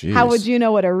 lady, Jeez. How would you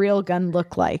know what a real gun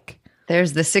looked like?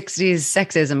 There's the 60s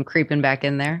sexism creeping back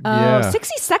in there. Yeah.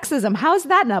 60s sexism. How is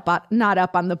that not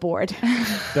up on the board?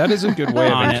 That is a good way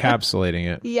of encapsulating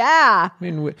it. Yeah. I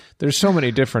mean, there's so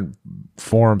many different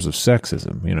forms of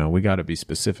sexism. You know, we got to be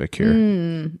specific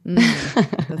here.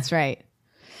 That's right.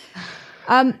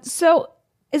 So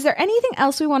is there anything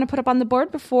else we want to put up on the board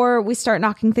before we start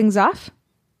knocking things off?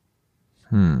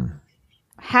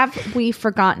 Have we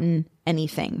forgotten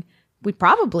anything? We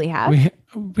probably have.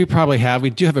 We probably have.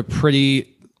 We do have a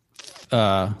pretty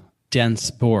dense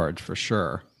board for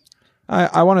sure.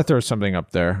 I want to throw something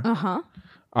up there. Uh-huh.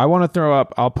 I want to throw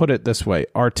up, I'll put it this way,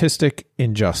 artistic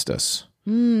injustice.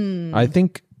 I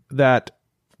think that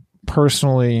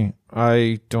personally,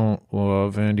 I don't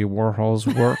love Andy Warhol's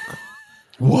work.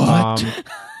 What?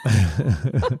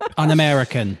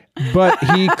 Un-American. But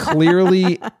he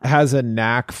clearly has a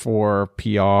knack for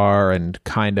PR and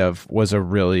kind of was a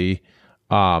really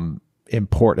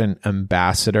important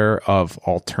ambassador of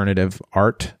alternative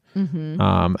art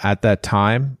at that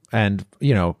time. And,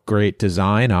 you know, great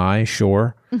design eye,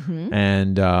 sure.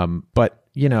 And, but,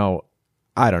 you know,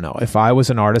 I don't know. If I was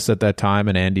an artist at that time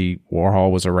and Andy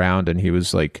Warhol was around and he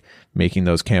was like making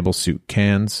those Campbell soup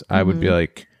cans, I would be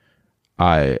like,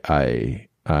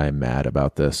 I'm mad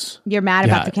about this. You're mad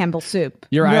about the Campbell soup.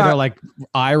 You're either like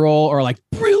eye roll or like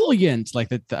brilliant. Like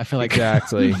that. I feel like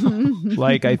exactly.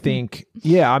 Like I think,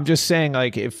 yeah. I'm just saying,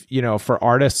 like if you know, for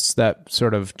artists that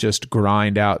sort of just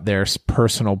grind out their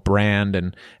personal brand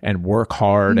and work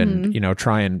hard and you know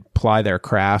try and ply their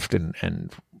craft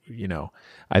and you know,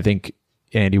 I think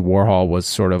Andy Warhol was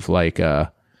sort of like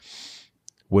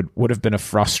would have been a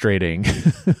frustrating.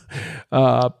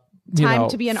 Time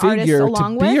to be an artist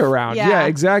along with, be around. Yeah,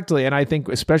 exactly. And I think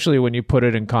especially when you put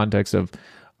it in context of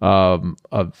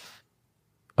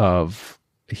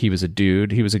he was a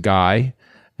dude, he was a guy,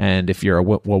 and if you're a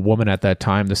woman at that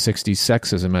time, the 60s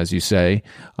sexism, as you say,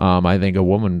 I think a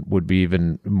woman would be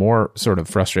even more sort of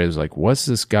frustrated. It's like, what's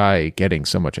this guy getting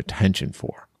so much attention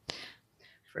for?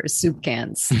 For soup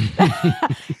cans.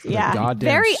 Yeah.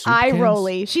 Very eye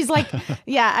rolly. She's like,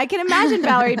 yeah, I can imagine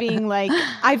Valerie being like,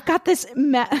 I've got this,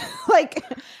 like,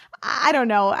 I don't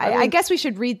know. I guess we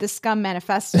should read the Scum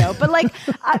Manifesto, but like,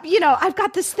 you know, I've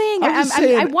got this thing.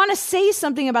 I want to say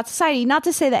something about society. Not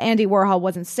to say that Andy Warhol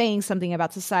wasn't saying something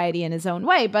about society in his own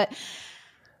way, but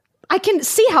I can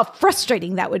see how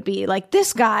frustrating that would be. Like,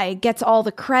 this guy gets all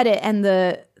the credit and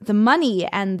the money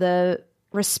and the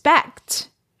respect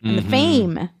and the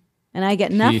fame, and I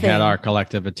get nothing. He had our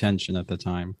collective attention at the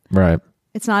time. Right.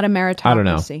 It's not a meritocracy. I don't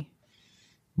know.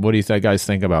 What do you guys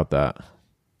think about that?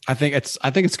 I think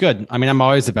it's good. I mean, I'm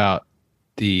always about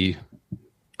the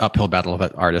uphill battle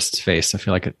that artists face. I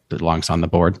feel like it belongs on the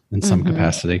board in some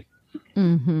capacity.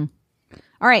 Mm-hmm.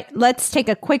 All right, let's take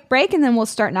a quick break and then we'll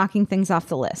start knocking things off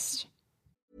the list.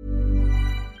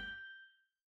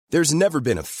 There's never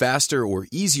been a faster or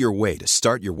easier way to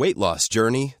start your weight loss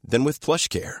journey than with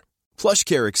PlushCare.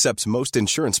 PlushCare accepts most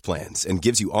insurance plans and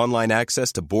gives you online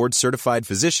access to board-certified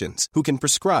physicians who can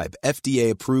prescribe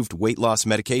FDA-approved weight loss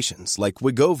medications like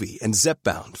Wegovy and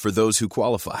Zepbound for those who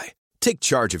qualify. Take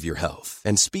charge of your health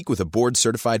and speak with a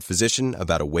board-certified physician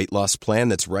about a weight loss plan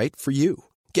that's right for you.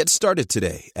 Get started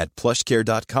today at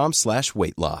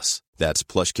plushcare.com/weight-loss. That's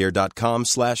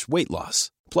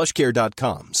plushcare.com/weight-loss.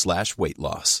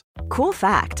 plushcare.com/weight-loss. Cool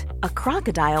fact, a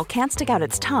crocodile can't stick out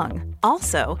its tongue.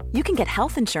 Also, you can get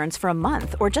health insurance for a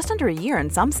month or just under a year in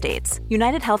some states.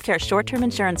 United Healthcare short-term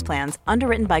insurance plans,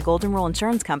 underwritten by Golden Rule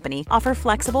Insurance Company, offer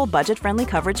flexible, budget-friendly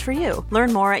coverage for you.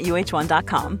 Learn more at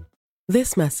uh1.com.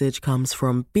 This message comes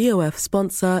from BOF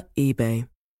sponsor eBay.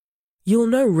 You'll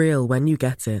know real when you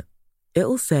get it.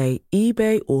 It'll say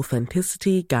eBay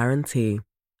Authenticity Guarantee.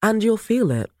 And you'll feel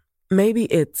it. Maybe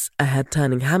it's a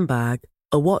head-turning handbag,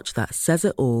 a watch that says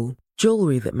it all,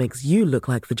 jewelry that makes you look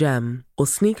like the gem, or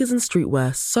sneakers and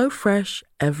streetwear so fresh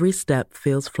every step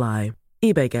feels fly.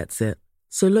 eBay gets it.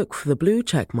 So look for the blue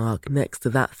check mark next to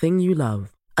that thing you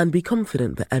love. And be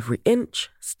confident that every inch,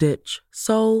 stitch,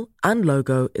 sole, and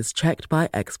logo is checked by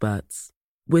experts.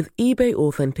 With eBay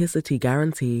Authenticity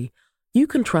Guarantee, you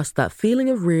can trust that feeling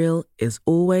of real is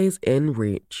always in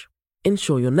reach.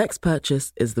 Ensure your next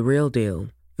purchase is the real deal.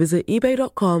 Visit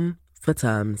ebay.com for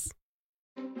terms.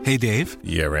 Hey, Dave.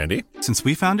 Yeah, Randy. Since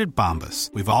we founded Bombas,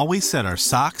 we've always said our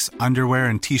socks, underwear,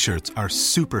 and T-shirts are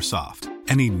super soft.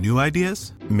 Any new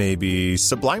ideas? Maybe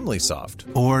sublimely soft.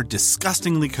 Or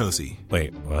disgustingly cozy.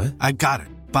 Wait, what? I got it.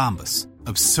 Bombas.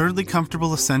 Absurdly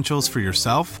comfortable essentials for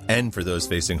yourself and for those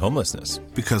facing homelessness.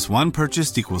 Because one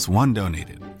purchased equals one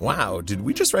donated. Wow, did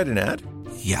we just write an ad?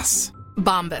 Yes.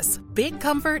 Bombas. Big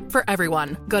comfort for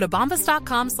everyone. Go to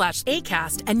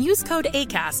bombas.com/ACAST and use code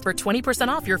ACAST for 20%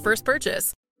 off your first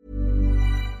purchase.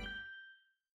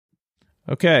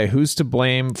 Okay, who's to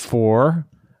blame for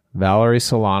Valerie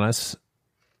Solanas,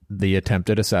 the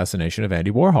attempted assassination of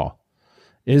Andy Warhol?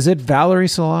 Is it Valerie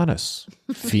Solanas?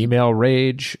 Female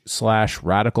rage /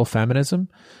 radical feminism?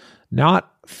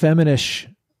 Not feminish,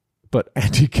 but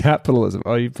anti-capitalism.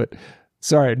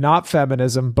 Not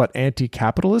feminism, but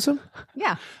anti-capitalism?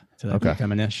 Yeah. Okay.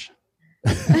 Feminish.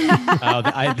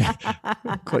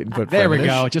 Clayton put there feminish. We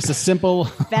go. Just a simple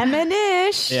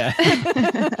feminish. Yeah.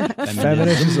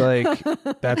 Feminish is like,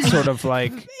 that's sort of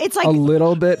like, it's like a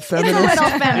little bit feminine. It's a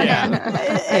little feminine.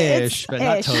 Yeah. Ish, but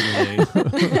not totally.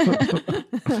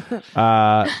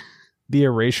 The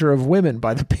erasure of women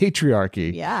by the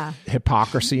patriarchy. Yeah.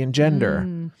 Hypocrisy and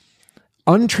gender.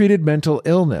 Untreated mental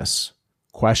illness.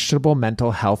 Questionable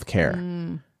mental health care.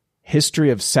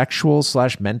 History of sexual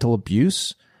 / mental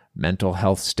abuse. Mental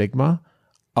health stigma,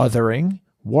 othering,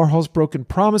 Warhol's broken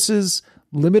promises,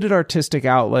 limited artistic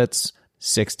outlets,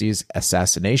 60s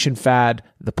assassination fad,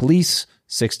 the police,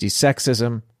 60s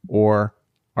sexism, or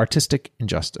artistic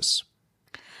injustice.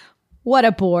 What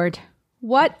a board.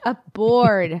 What a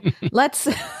board. Let's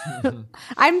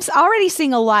I'm already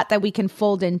seeing a lot that we can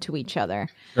fold into each other.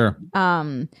 Sure.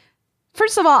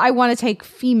 First of all, I want to take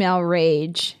female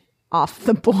rage off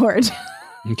the board.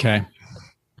 Okay.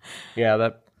 Yeah,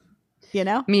 that. You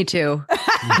know? Me too.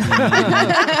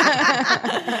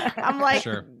 I'm like,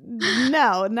 sure.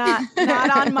 No, not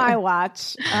on my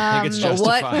watch. I think it's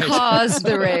justified. What caused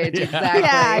the rage?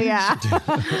 Exactly. Yeah.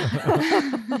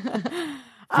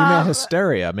 Female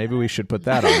hysteria. Maybe we should put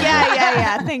that on.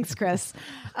 Yeah. Thanks, Chris.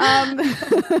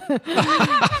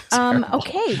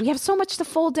 Okay, we have so much to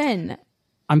fold in.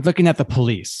 I'm looking at the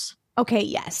police. Okay,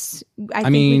 yes. I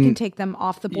think we can take them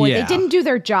off the board. Yeah. They didn't do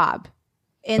their job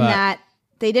that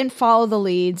they didn't follow the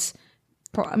leads,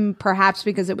 perhaps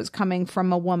because it was coming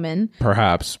from a woman.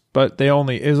 Perhaps, but it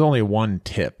was only one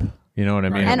tip. You know what I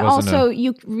mean? And also,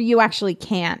 you actually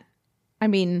can't. I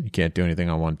mean, you can't do anything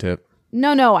on one tip.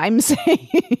 No, I'm saying,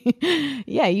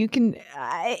 yeah, you can.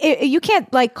 You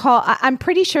can't like call. I'm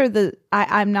pretty sure that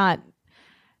I'm not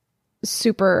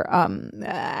super.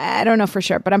 I don't know for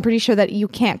sure, but I'm pretty sure that you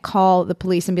can't call the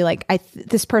police and be like,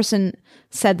 this person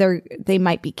said they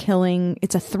might be killing.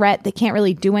 It's a threat. They can't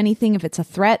really do anything if it's a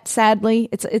threat. Sadly,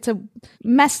 it's a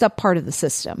messed up part of the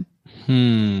system.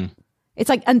 It's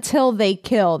like until they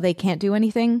kill, they can't do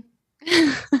anything.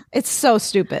 It's so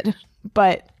stupid,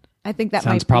 but I think that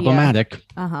sounds might problematic.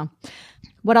 Be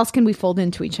What else can we fold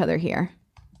into each other here?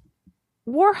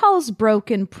 Warhol's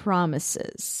broken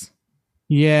promises.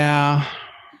 Yeah.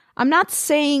 I'm not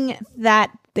saying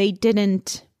that they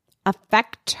didn't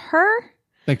affect her.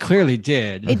 They clearly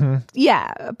did.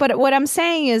 Yeah, but what I'm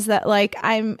saying is that, like,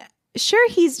 I'm sure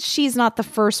she's not the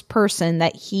first person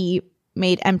that he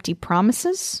made empty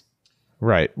promises.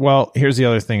 Right. Well, here's the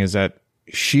other thing is that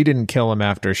she didn't kill him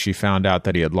after she found out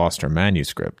that he had lost her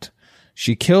manuscript.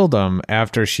 She killed him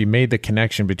after she made the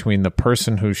connection between the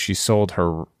person who she sold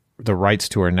her the rights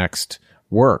to her next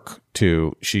work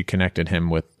to. She connected him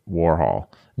with Warhol.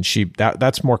 And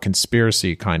that's more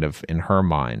conspiracy kind of in her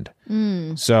mind.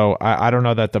 So I don't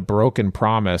know that the broken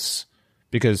promise,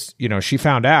 because, you know, she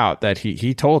found out that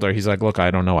he told her, he's like, look,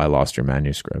 I don't know, I lost your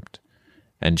manuscript.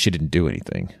 And she didn't do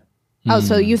anything. Oh,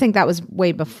 so you think that was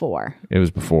way before? It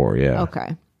was before, yeah.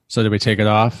 Okay. So did we take it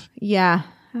off? Yeah,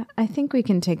 I think we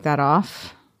can take that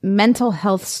off. Mental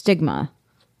health stigma,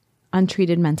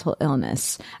 untreated mental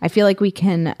illness. I feel like we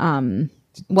can,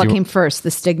 what came first,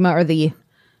 the stigma or the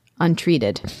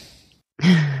untreated?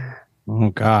 Oh,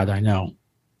 God, I know.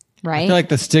 Right? I feel like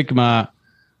the stigma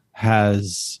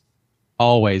has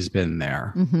always been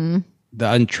there.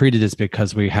 The untreated is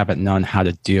because we haven't known how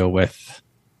to deal with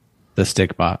the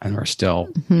stigma, and we're still,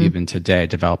 even today,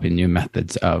 developing new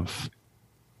methods of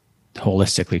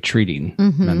holistically treating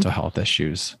mental health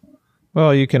issues.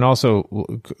 Well, you can also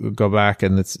go back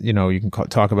and it's, you know, you can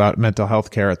talk about mental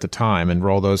health care at the time and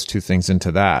roll those two things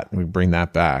into that. And we bring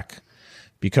that back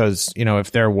because, you know,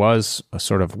 if there was a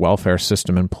sort of welfare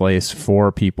system in place for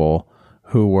people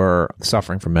who were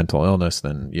suffering from mental illness,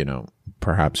 then, you know,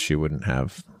 perhaps she wouldn't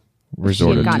have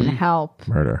resorted gotten to help.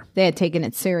 murder. They had taken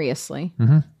it seriously.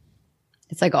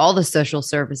 It's like all the social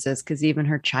services, because even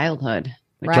her childhood,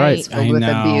 Right. was filled with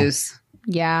abuse.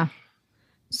 Yeah.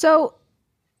 So,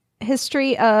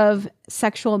 history of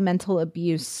sexual mental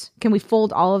abuse. Can we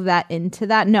fold all of that into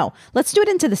that? No. Let's do it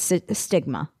into the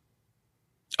stigma.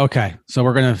 Okay. So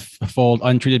we're going to fold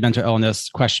untreated mental illness,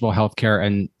 questionable healthcare,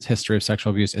 and history of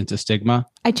sexual abuse into stigma.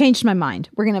 I changed my mind.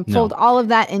 We're going to fold all of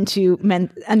that into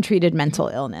untreated mental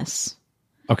illness.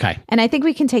 Okay. And I think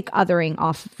we can take othering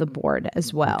off of the board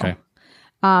as well. Okay.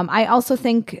 I also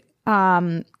think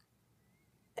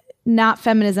not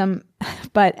feminism,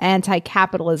 but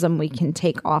anti-capitalism we can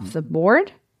take off the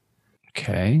board.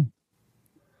 Okay.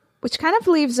 Which kind of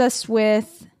leaves us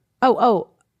with,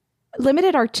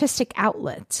 limited artistic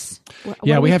outlets. What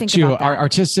Yeah, do we have think two. about that? Our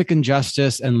artistic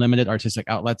injustice and limited artistic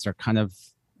outlets are kind of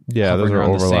Yeah, those are hovering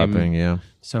around the same. overlapping. Yeah.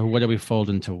 So what do we fold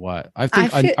into what? I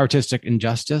think artistic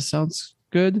injustice sounds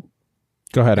good.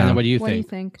 Go ahead, Anna. Anna. What do you What do you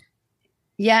think? think?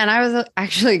 Yeah, and I was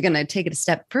actually going to take it a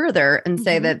step further and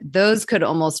say that those could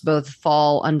almost both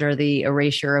fall under the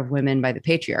erasure of women by the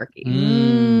patriarchy.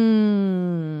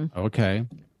 Okay.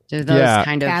 Do those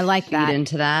kind of I like feed that.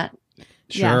 into that?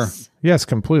 Sure. Yes,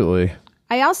 completely.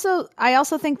 I also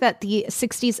think that the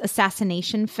 60s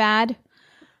assassination fad,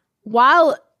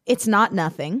 while it's not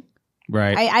nothing,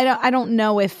 Right. I don't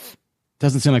know if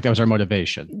Doesn't seem like that was our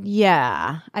motivation.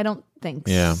 I don't think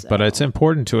Yeah, so. but it's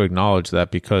important to acknowledge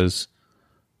that because,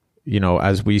 you know,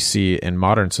 as we see in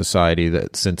modern society,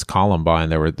 that since Columbine,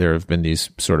 there have been these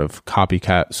sort of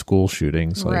copycat school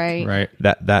shootings. Like, right.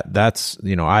 That's,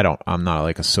 you know, I'm not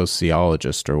like a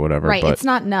sociologist or whatever. Right. But, it's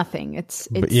not nothing. It's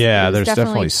but yeah, it was there's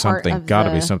definitely part something, of got to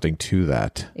be the something to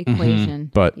that.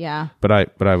 equation. But yeah. but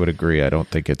I would agree. I don't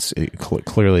think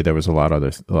clearly there was a lot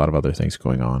of other things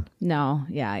going on. No.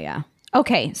 Yeah.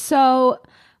 Okay. So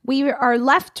we are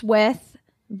left with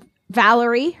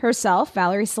Valerie herself,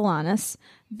 Valerie Solanas,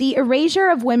 the erasure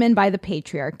of women by the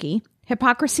patriarchy,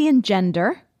 hypocrisy and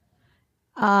gender,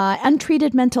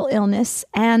 untreated mental illness,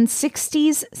 and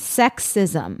 60s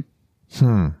sexism.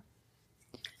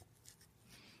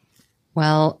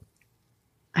 Well,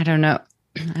 I don't know.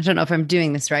 I don't know if I'm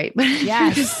doing this right, but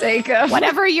Yes. for the sake of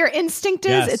Whatever your instinct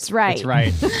is, Yes, it's right. It's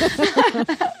right.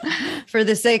 for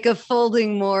the sake of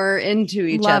folding more into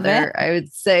each Love other, it. I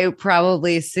would say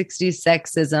probably 60s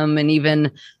sexism and even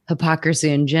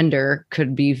hypocrisy and gender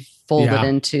could be folded Yeah.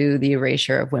 into the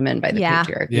erasure of women by the Yeah.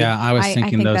 patriarchy. Yeah, I was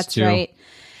thinking think those that's two. right.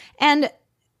 And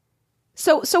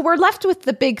so we're left with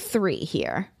the big three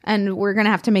here, and we're going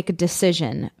to have to make a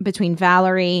decision between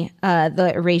Valerie,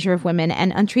 the erasure of women,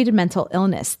 and untreated mental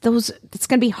illness. It's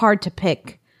going to be hard to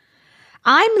pick.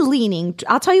 I'll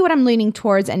tell you what I'm leaning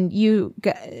towards, and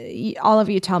all of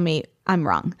you tell me I'm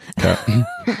wrong.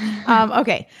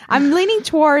 Okay. I'm leaning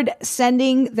toward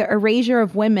sending the erasure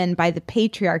of women by the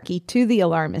patriarchy to the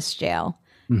alarmist jail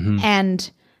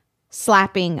and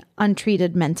slapping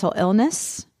untreated mental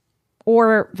illness,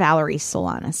 or Valerie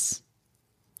Solanas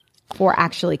for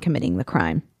actually committing the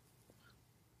crime.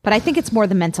 But I think it's more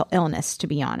the mental illness, to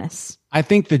be honest. I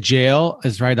think the jail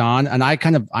is right on. And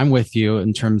I'm with you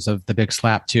in terms of the big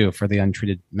slap too for the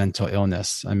untreated mental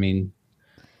illness. I mean,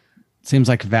 it seems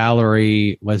like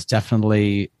Valerie was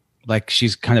definitely like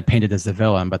she's kind of painted as the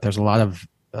villain, but there's a lot of,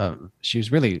 she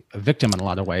was really a victim in a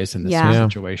lot of ways in this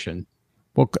situation.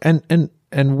 Well,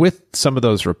 and with some of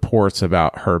those reports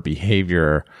about her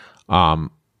behavior,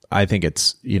 I think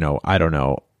it's, I don't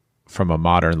know, from a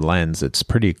modern lens, it's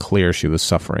pretty clear she was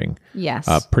suffering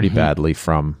pretty badly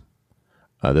from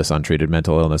this untreated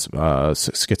mental illness,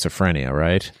 schizophrenia,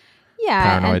 right?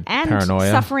 Yeah, and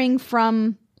paranoia. Suffering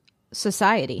from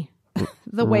society,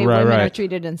 the way women are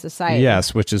treated in society.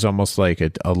 Yes, which is almost like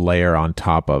a layer on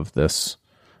top of this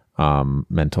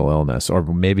mental illness, or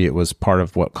maybe it was part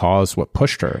of what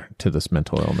pushed her to this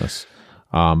mental illness.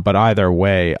 But either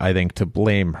way, I think to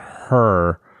blame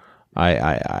her,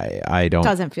 I don't.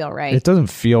 Doesn't feel right. It doesn't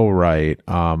feel right.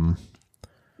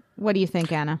 What do you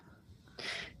think, Anna?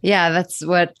 Yeah, that's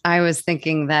what I was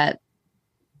thinking, that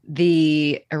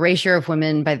the erasure of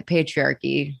women by the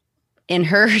patriarchy in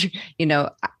her,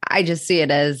 I just see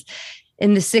it as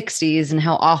in the 60s and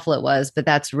how awful it was. But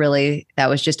that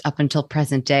was just up until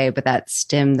present day. But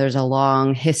there's a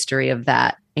long history of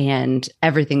that, and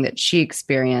everything that she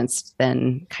experienced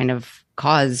then kind of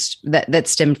caused that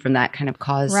stemmed from that, kind of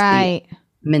caused the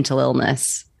mental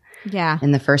illness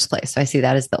in the first place. So I see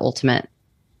that as the ultimate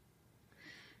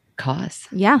cause.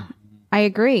 Yeah, I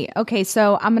agree. Okay,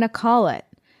 so I'm going to call it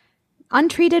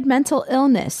untreated mental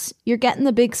illness. You're getting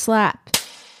the big slap.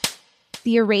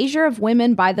 The erasure of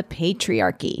women by the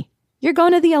patriarchy. You're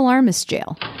going to the alarmist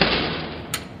jail.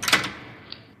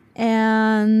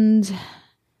 And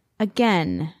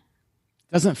again,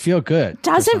 doesn't feel good.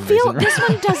 This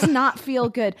one does not feel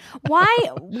good.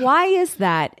 Why is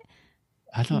that?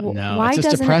 I don't know. It's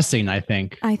just depressing, I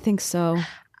think. I think so.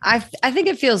 I think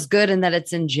it feels good in that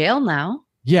it's in jail now.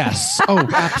 Yes. Oh,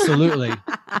 absolutely.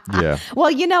 Yeah. Well,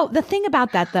 the thing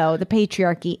about that, though, the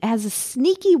patriarchy has a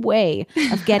sneaky way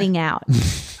of getting out.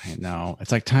 I know.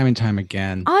 It's like time and time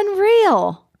again.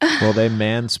 Unreal. Well, they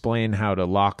mansplain how to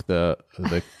lock the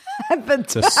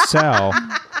cell.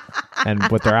 And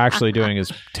what they're actually doing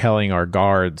is telling our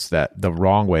guards that the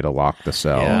wrong way to lock the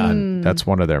cell. Yeah. And that's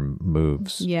one of their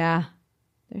moves. Yeah.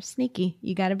 They're sneaky.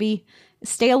 You got to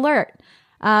stay alert.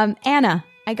 Anna,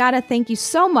 I got to thank you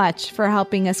so much for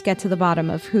helping us get to the bottom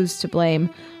of who's to blame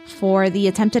for the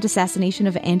attempted assassination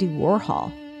of Andy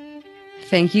Warhol.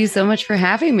 Thank you so much for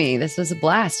having me. This was a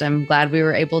blast. I'm glad we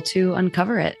were able to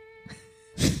uncover it.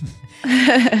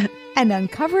 And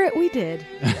uncover it we did.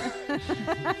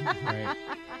 Right.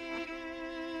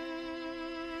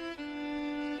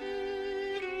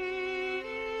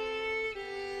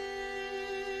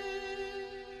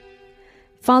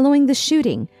 Following the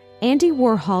shooting, Andy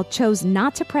Warhol chose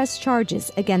not to press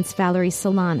charges against Valerie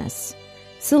Solanas.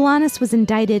 Solanas was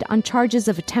indicted on charges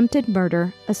of attempted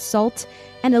murder, assault,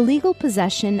 and illegal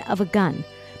possession of a gun,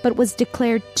 but was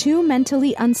declared too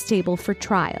mentally unstable for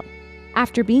trial.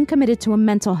 After being committed to a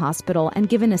mental hospital and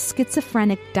given a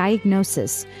schizophrenic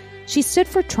diagnosis, she stood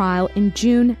for trial in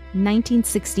June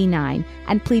 1969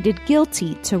 and pleaded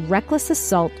guilty to reckless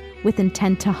assault with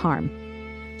intent to harm.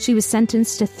 She was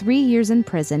sentenced to 3 years in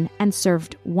prison and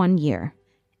served 1 year.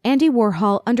 Andy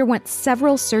Warhol underwent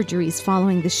several surgeries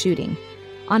following the shooting.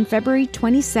 On February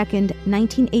 22,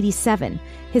 1987,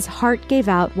 his heart gave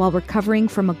out while recovering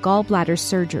from a gallbladder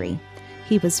surgery.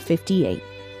 He was 58.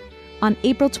 On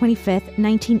April 25,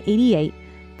 1988,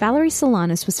 Valerie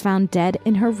Solanas was found dead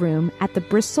in her room at the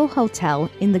Bristol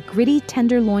Hotel in the gritty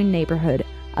Tenderloin neighborhood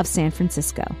of San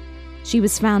Francisco. She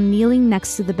was found kneeling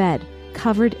next to the bed,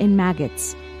 covered in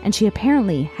maggots, and she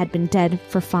apparently had been dead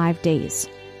for 5 days.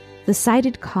 The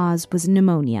cited cause was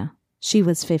pneumonia. She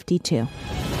was 52.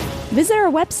 Visit our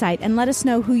website and let us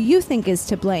know who you think is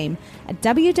to blame at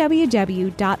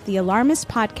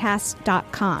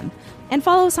www.thealarmistpodcast.com, and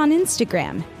follow us on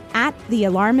Instagram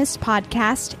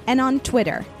 @thealarmistpodcast and on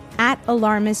Twitter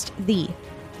 @alarmistthe.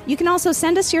 You can also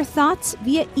send us your thoughts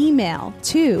via email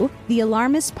to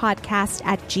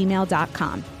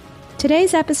thealarmistpodcast@gmail.com.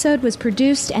 Today's episode was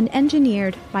produced and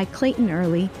engineered by Clayton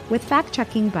Early, with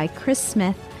fact-checking by Chris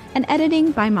Smith and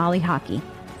editing by Molly Hockey.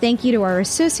 Thank you to our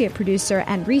associate producer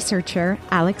and researcher,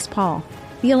 Alex Paul.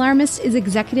 The Alarmist is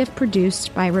executive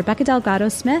produced by Rebecca Delgado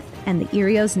Smith and the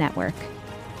Erios Network.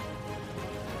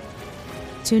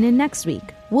 Tune in next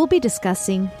week. We'll be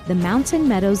discussing the Mountain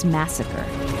Meadows Massacre.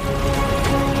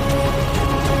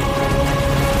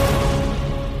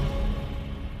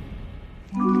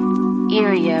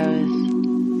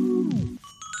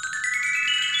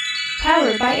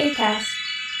 by Acast.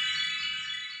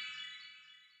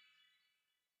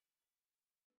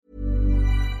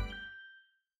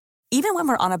 Even when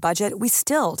we're on a budget, we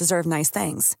still deserve nice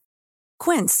things.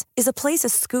 Quince is a place to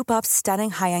scoop up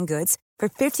stunning high-end goods for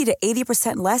 50 to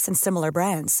 80% less than similar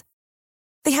brands.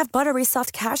 They have buttery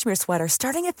soft cashmere sweaters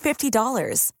starting at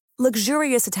 $50,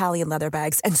 luxurious Italian leather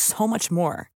bags, and so much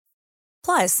more.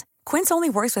 Plus, Quince only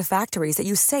works with factories that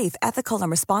use safe, ethical,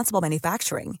 and responsible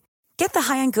manufacturing. Get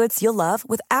the high-end goods you'll love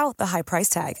without the high price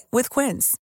tag with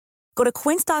Quince. Go to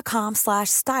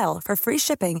quince.com/style for free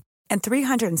shipping and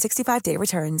 365-day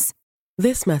returns.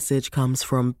 This message comes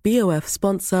from BOF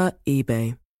sponsor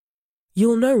eBay.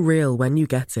 You'll know real when you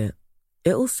get it.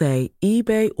 It'll say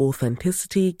eBay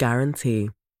Authenticity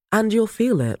Guarantee. And you'll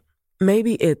feel it.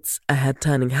 Maybe it's a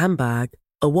head-turning handbag,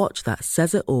 a watch that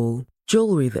says it all,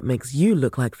 jewelry that makes you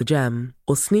look like the gem,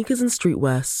 or sneakers and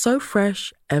streetwear so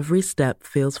fresh every step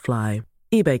feels fly.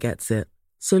 eBay gets it.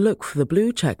 So look for the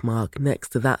blue check mark next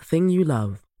to that thing you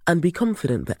love. And be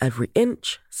confident that every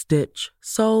inch, stitch,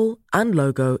 sole, and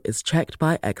logo is checked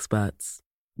by experts.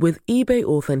 With eBay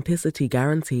Authenticity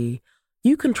Guarantee,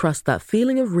 you can trust that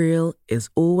feeling of real is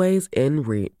always in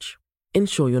reach.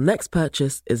 Ensure your next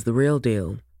purchase is the real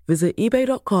deal. Visit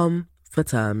eBay.com for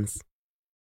terms.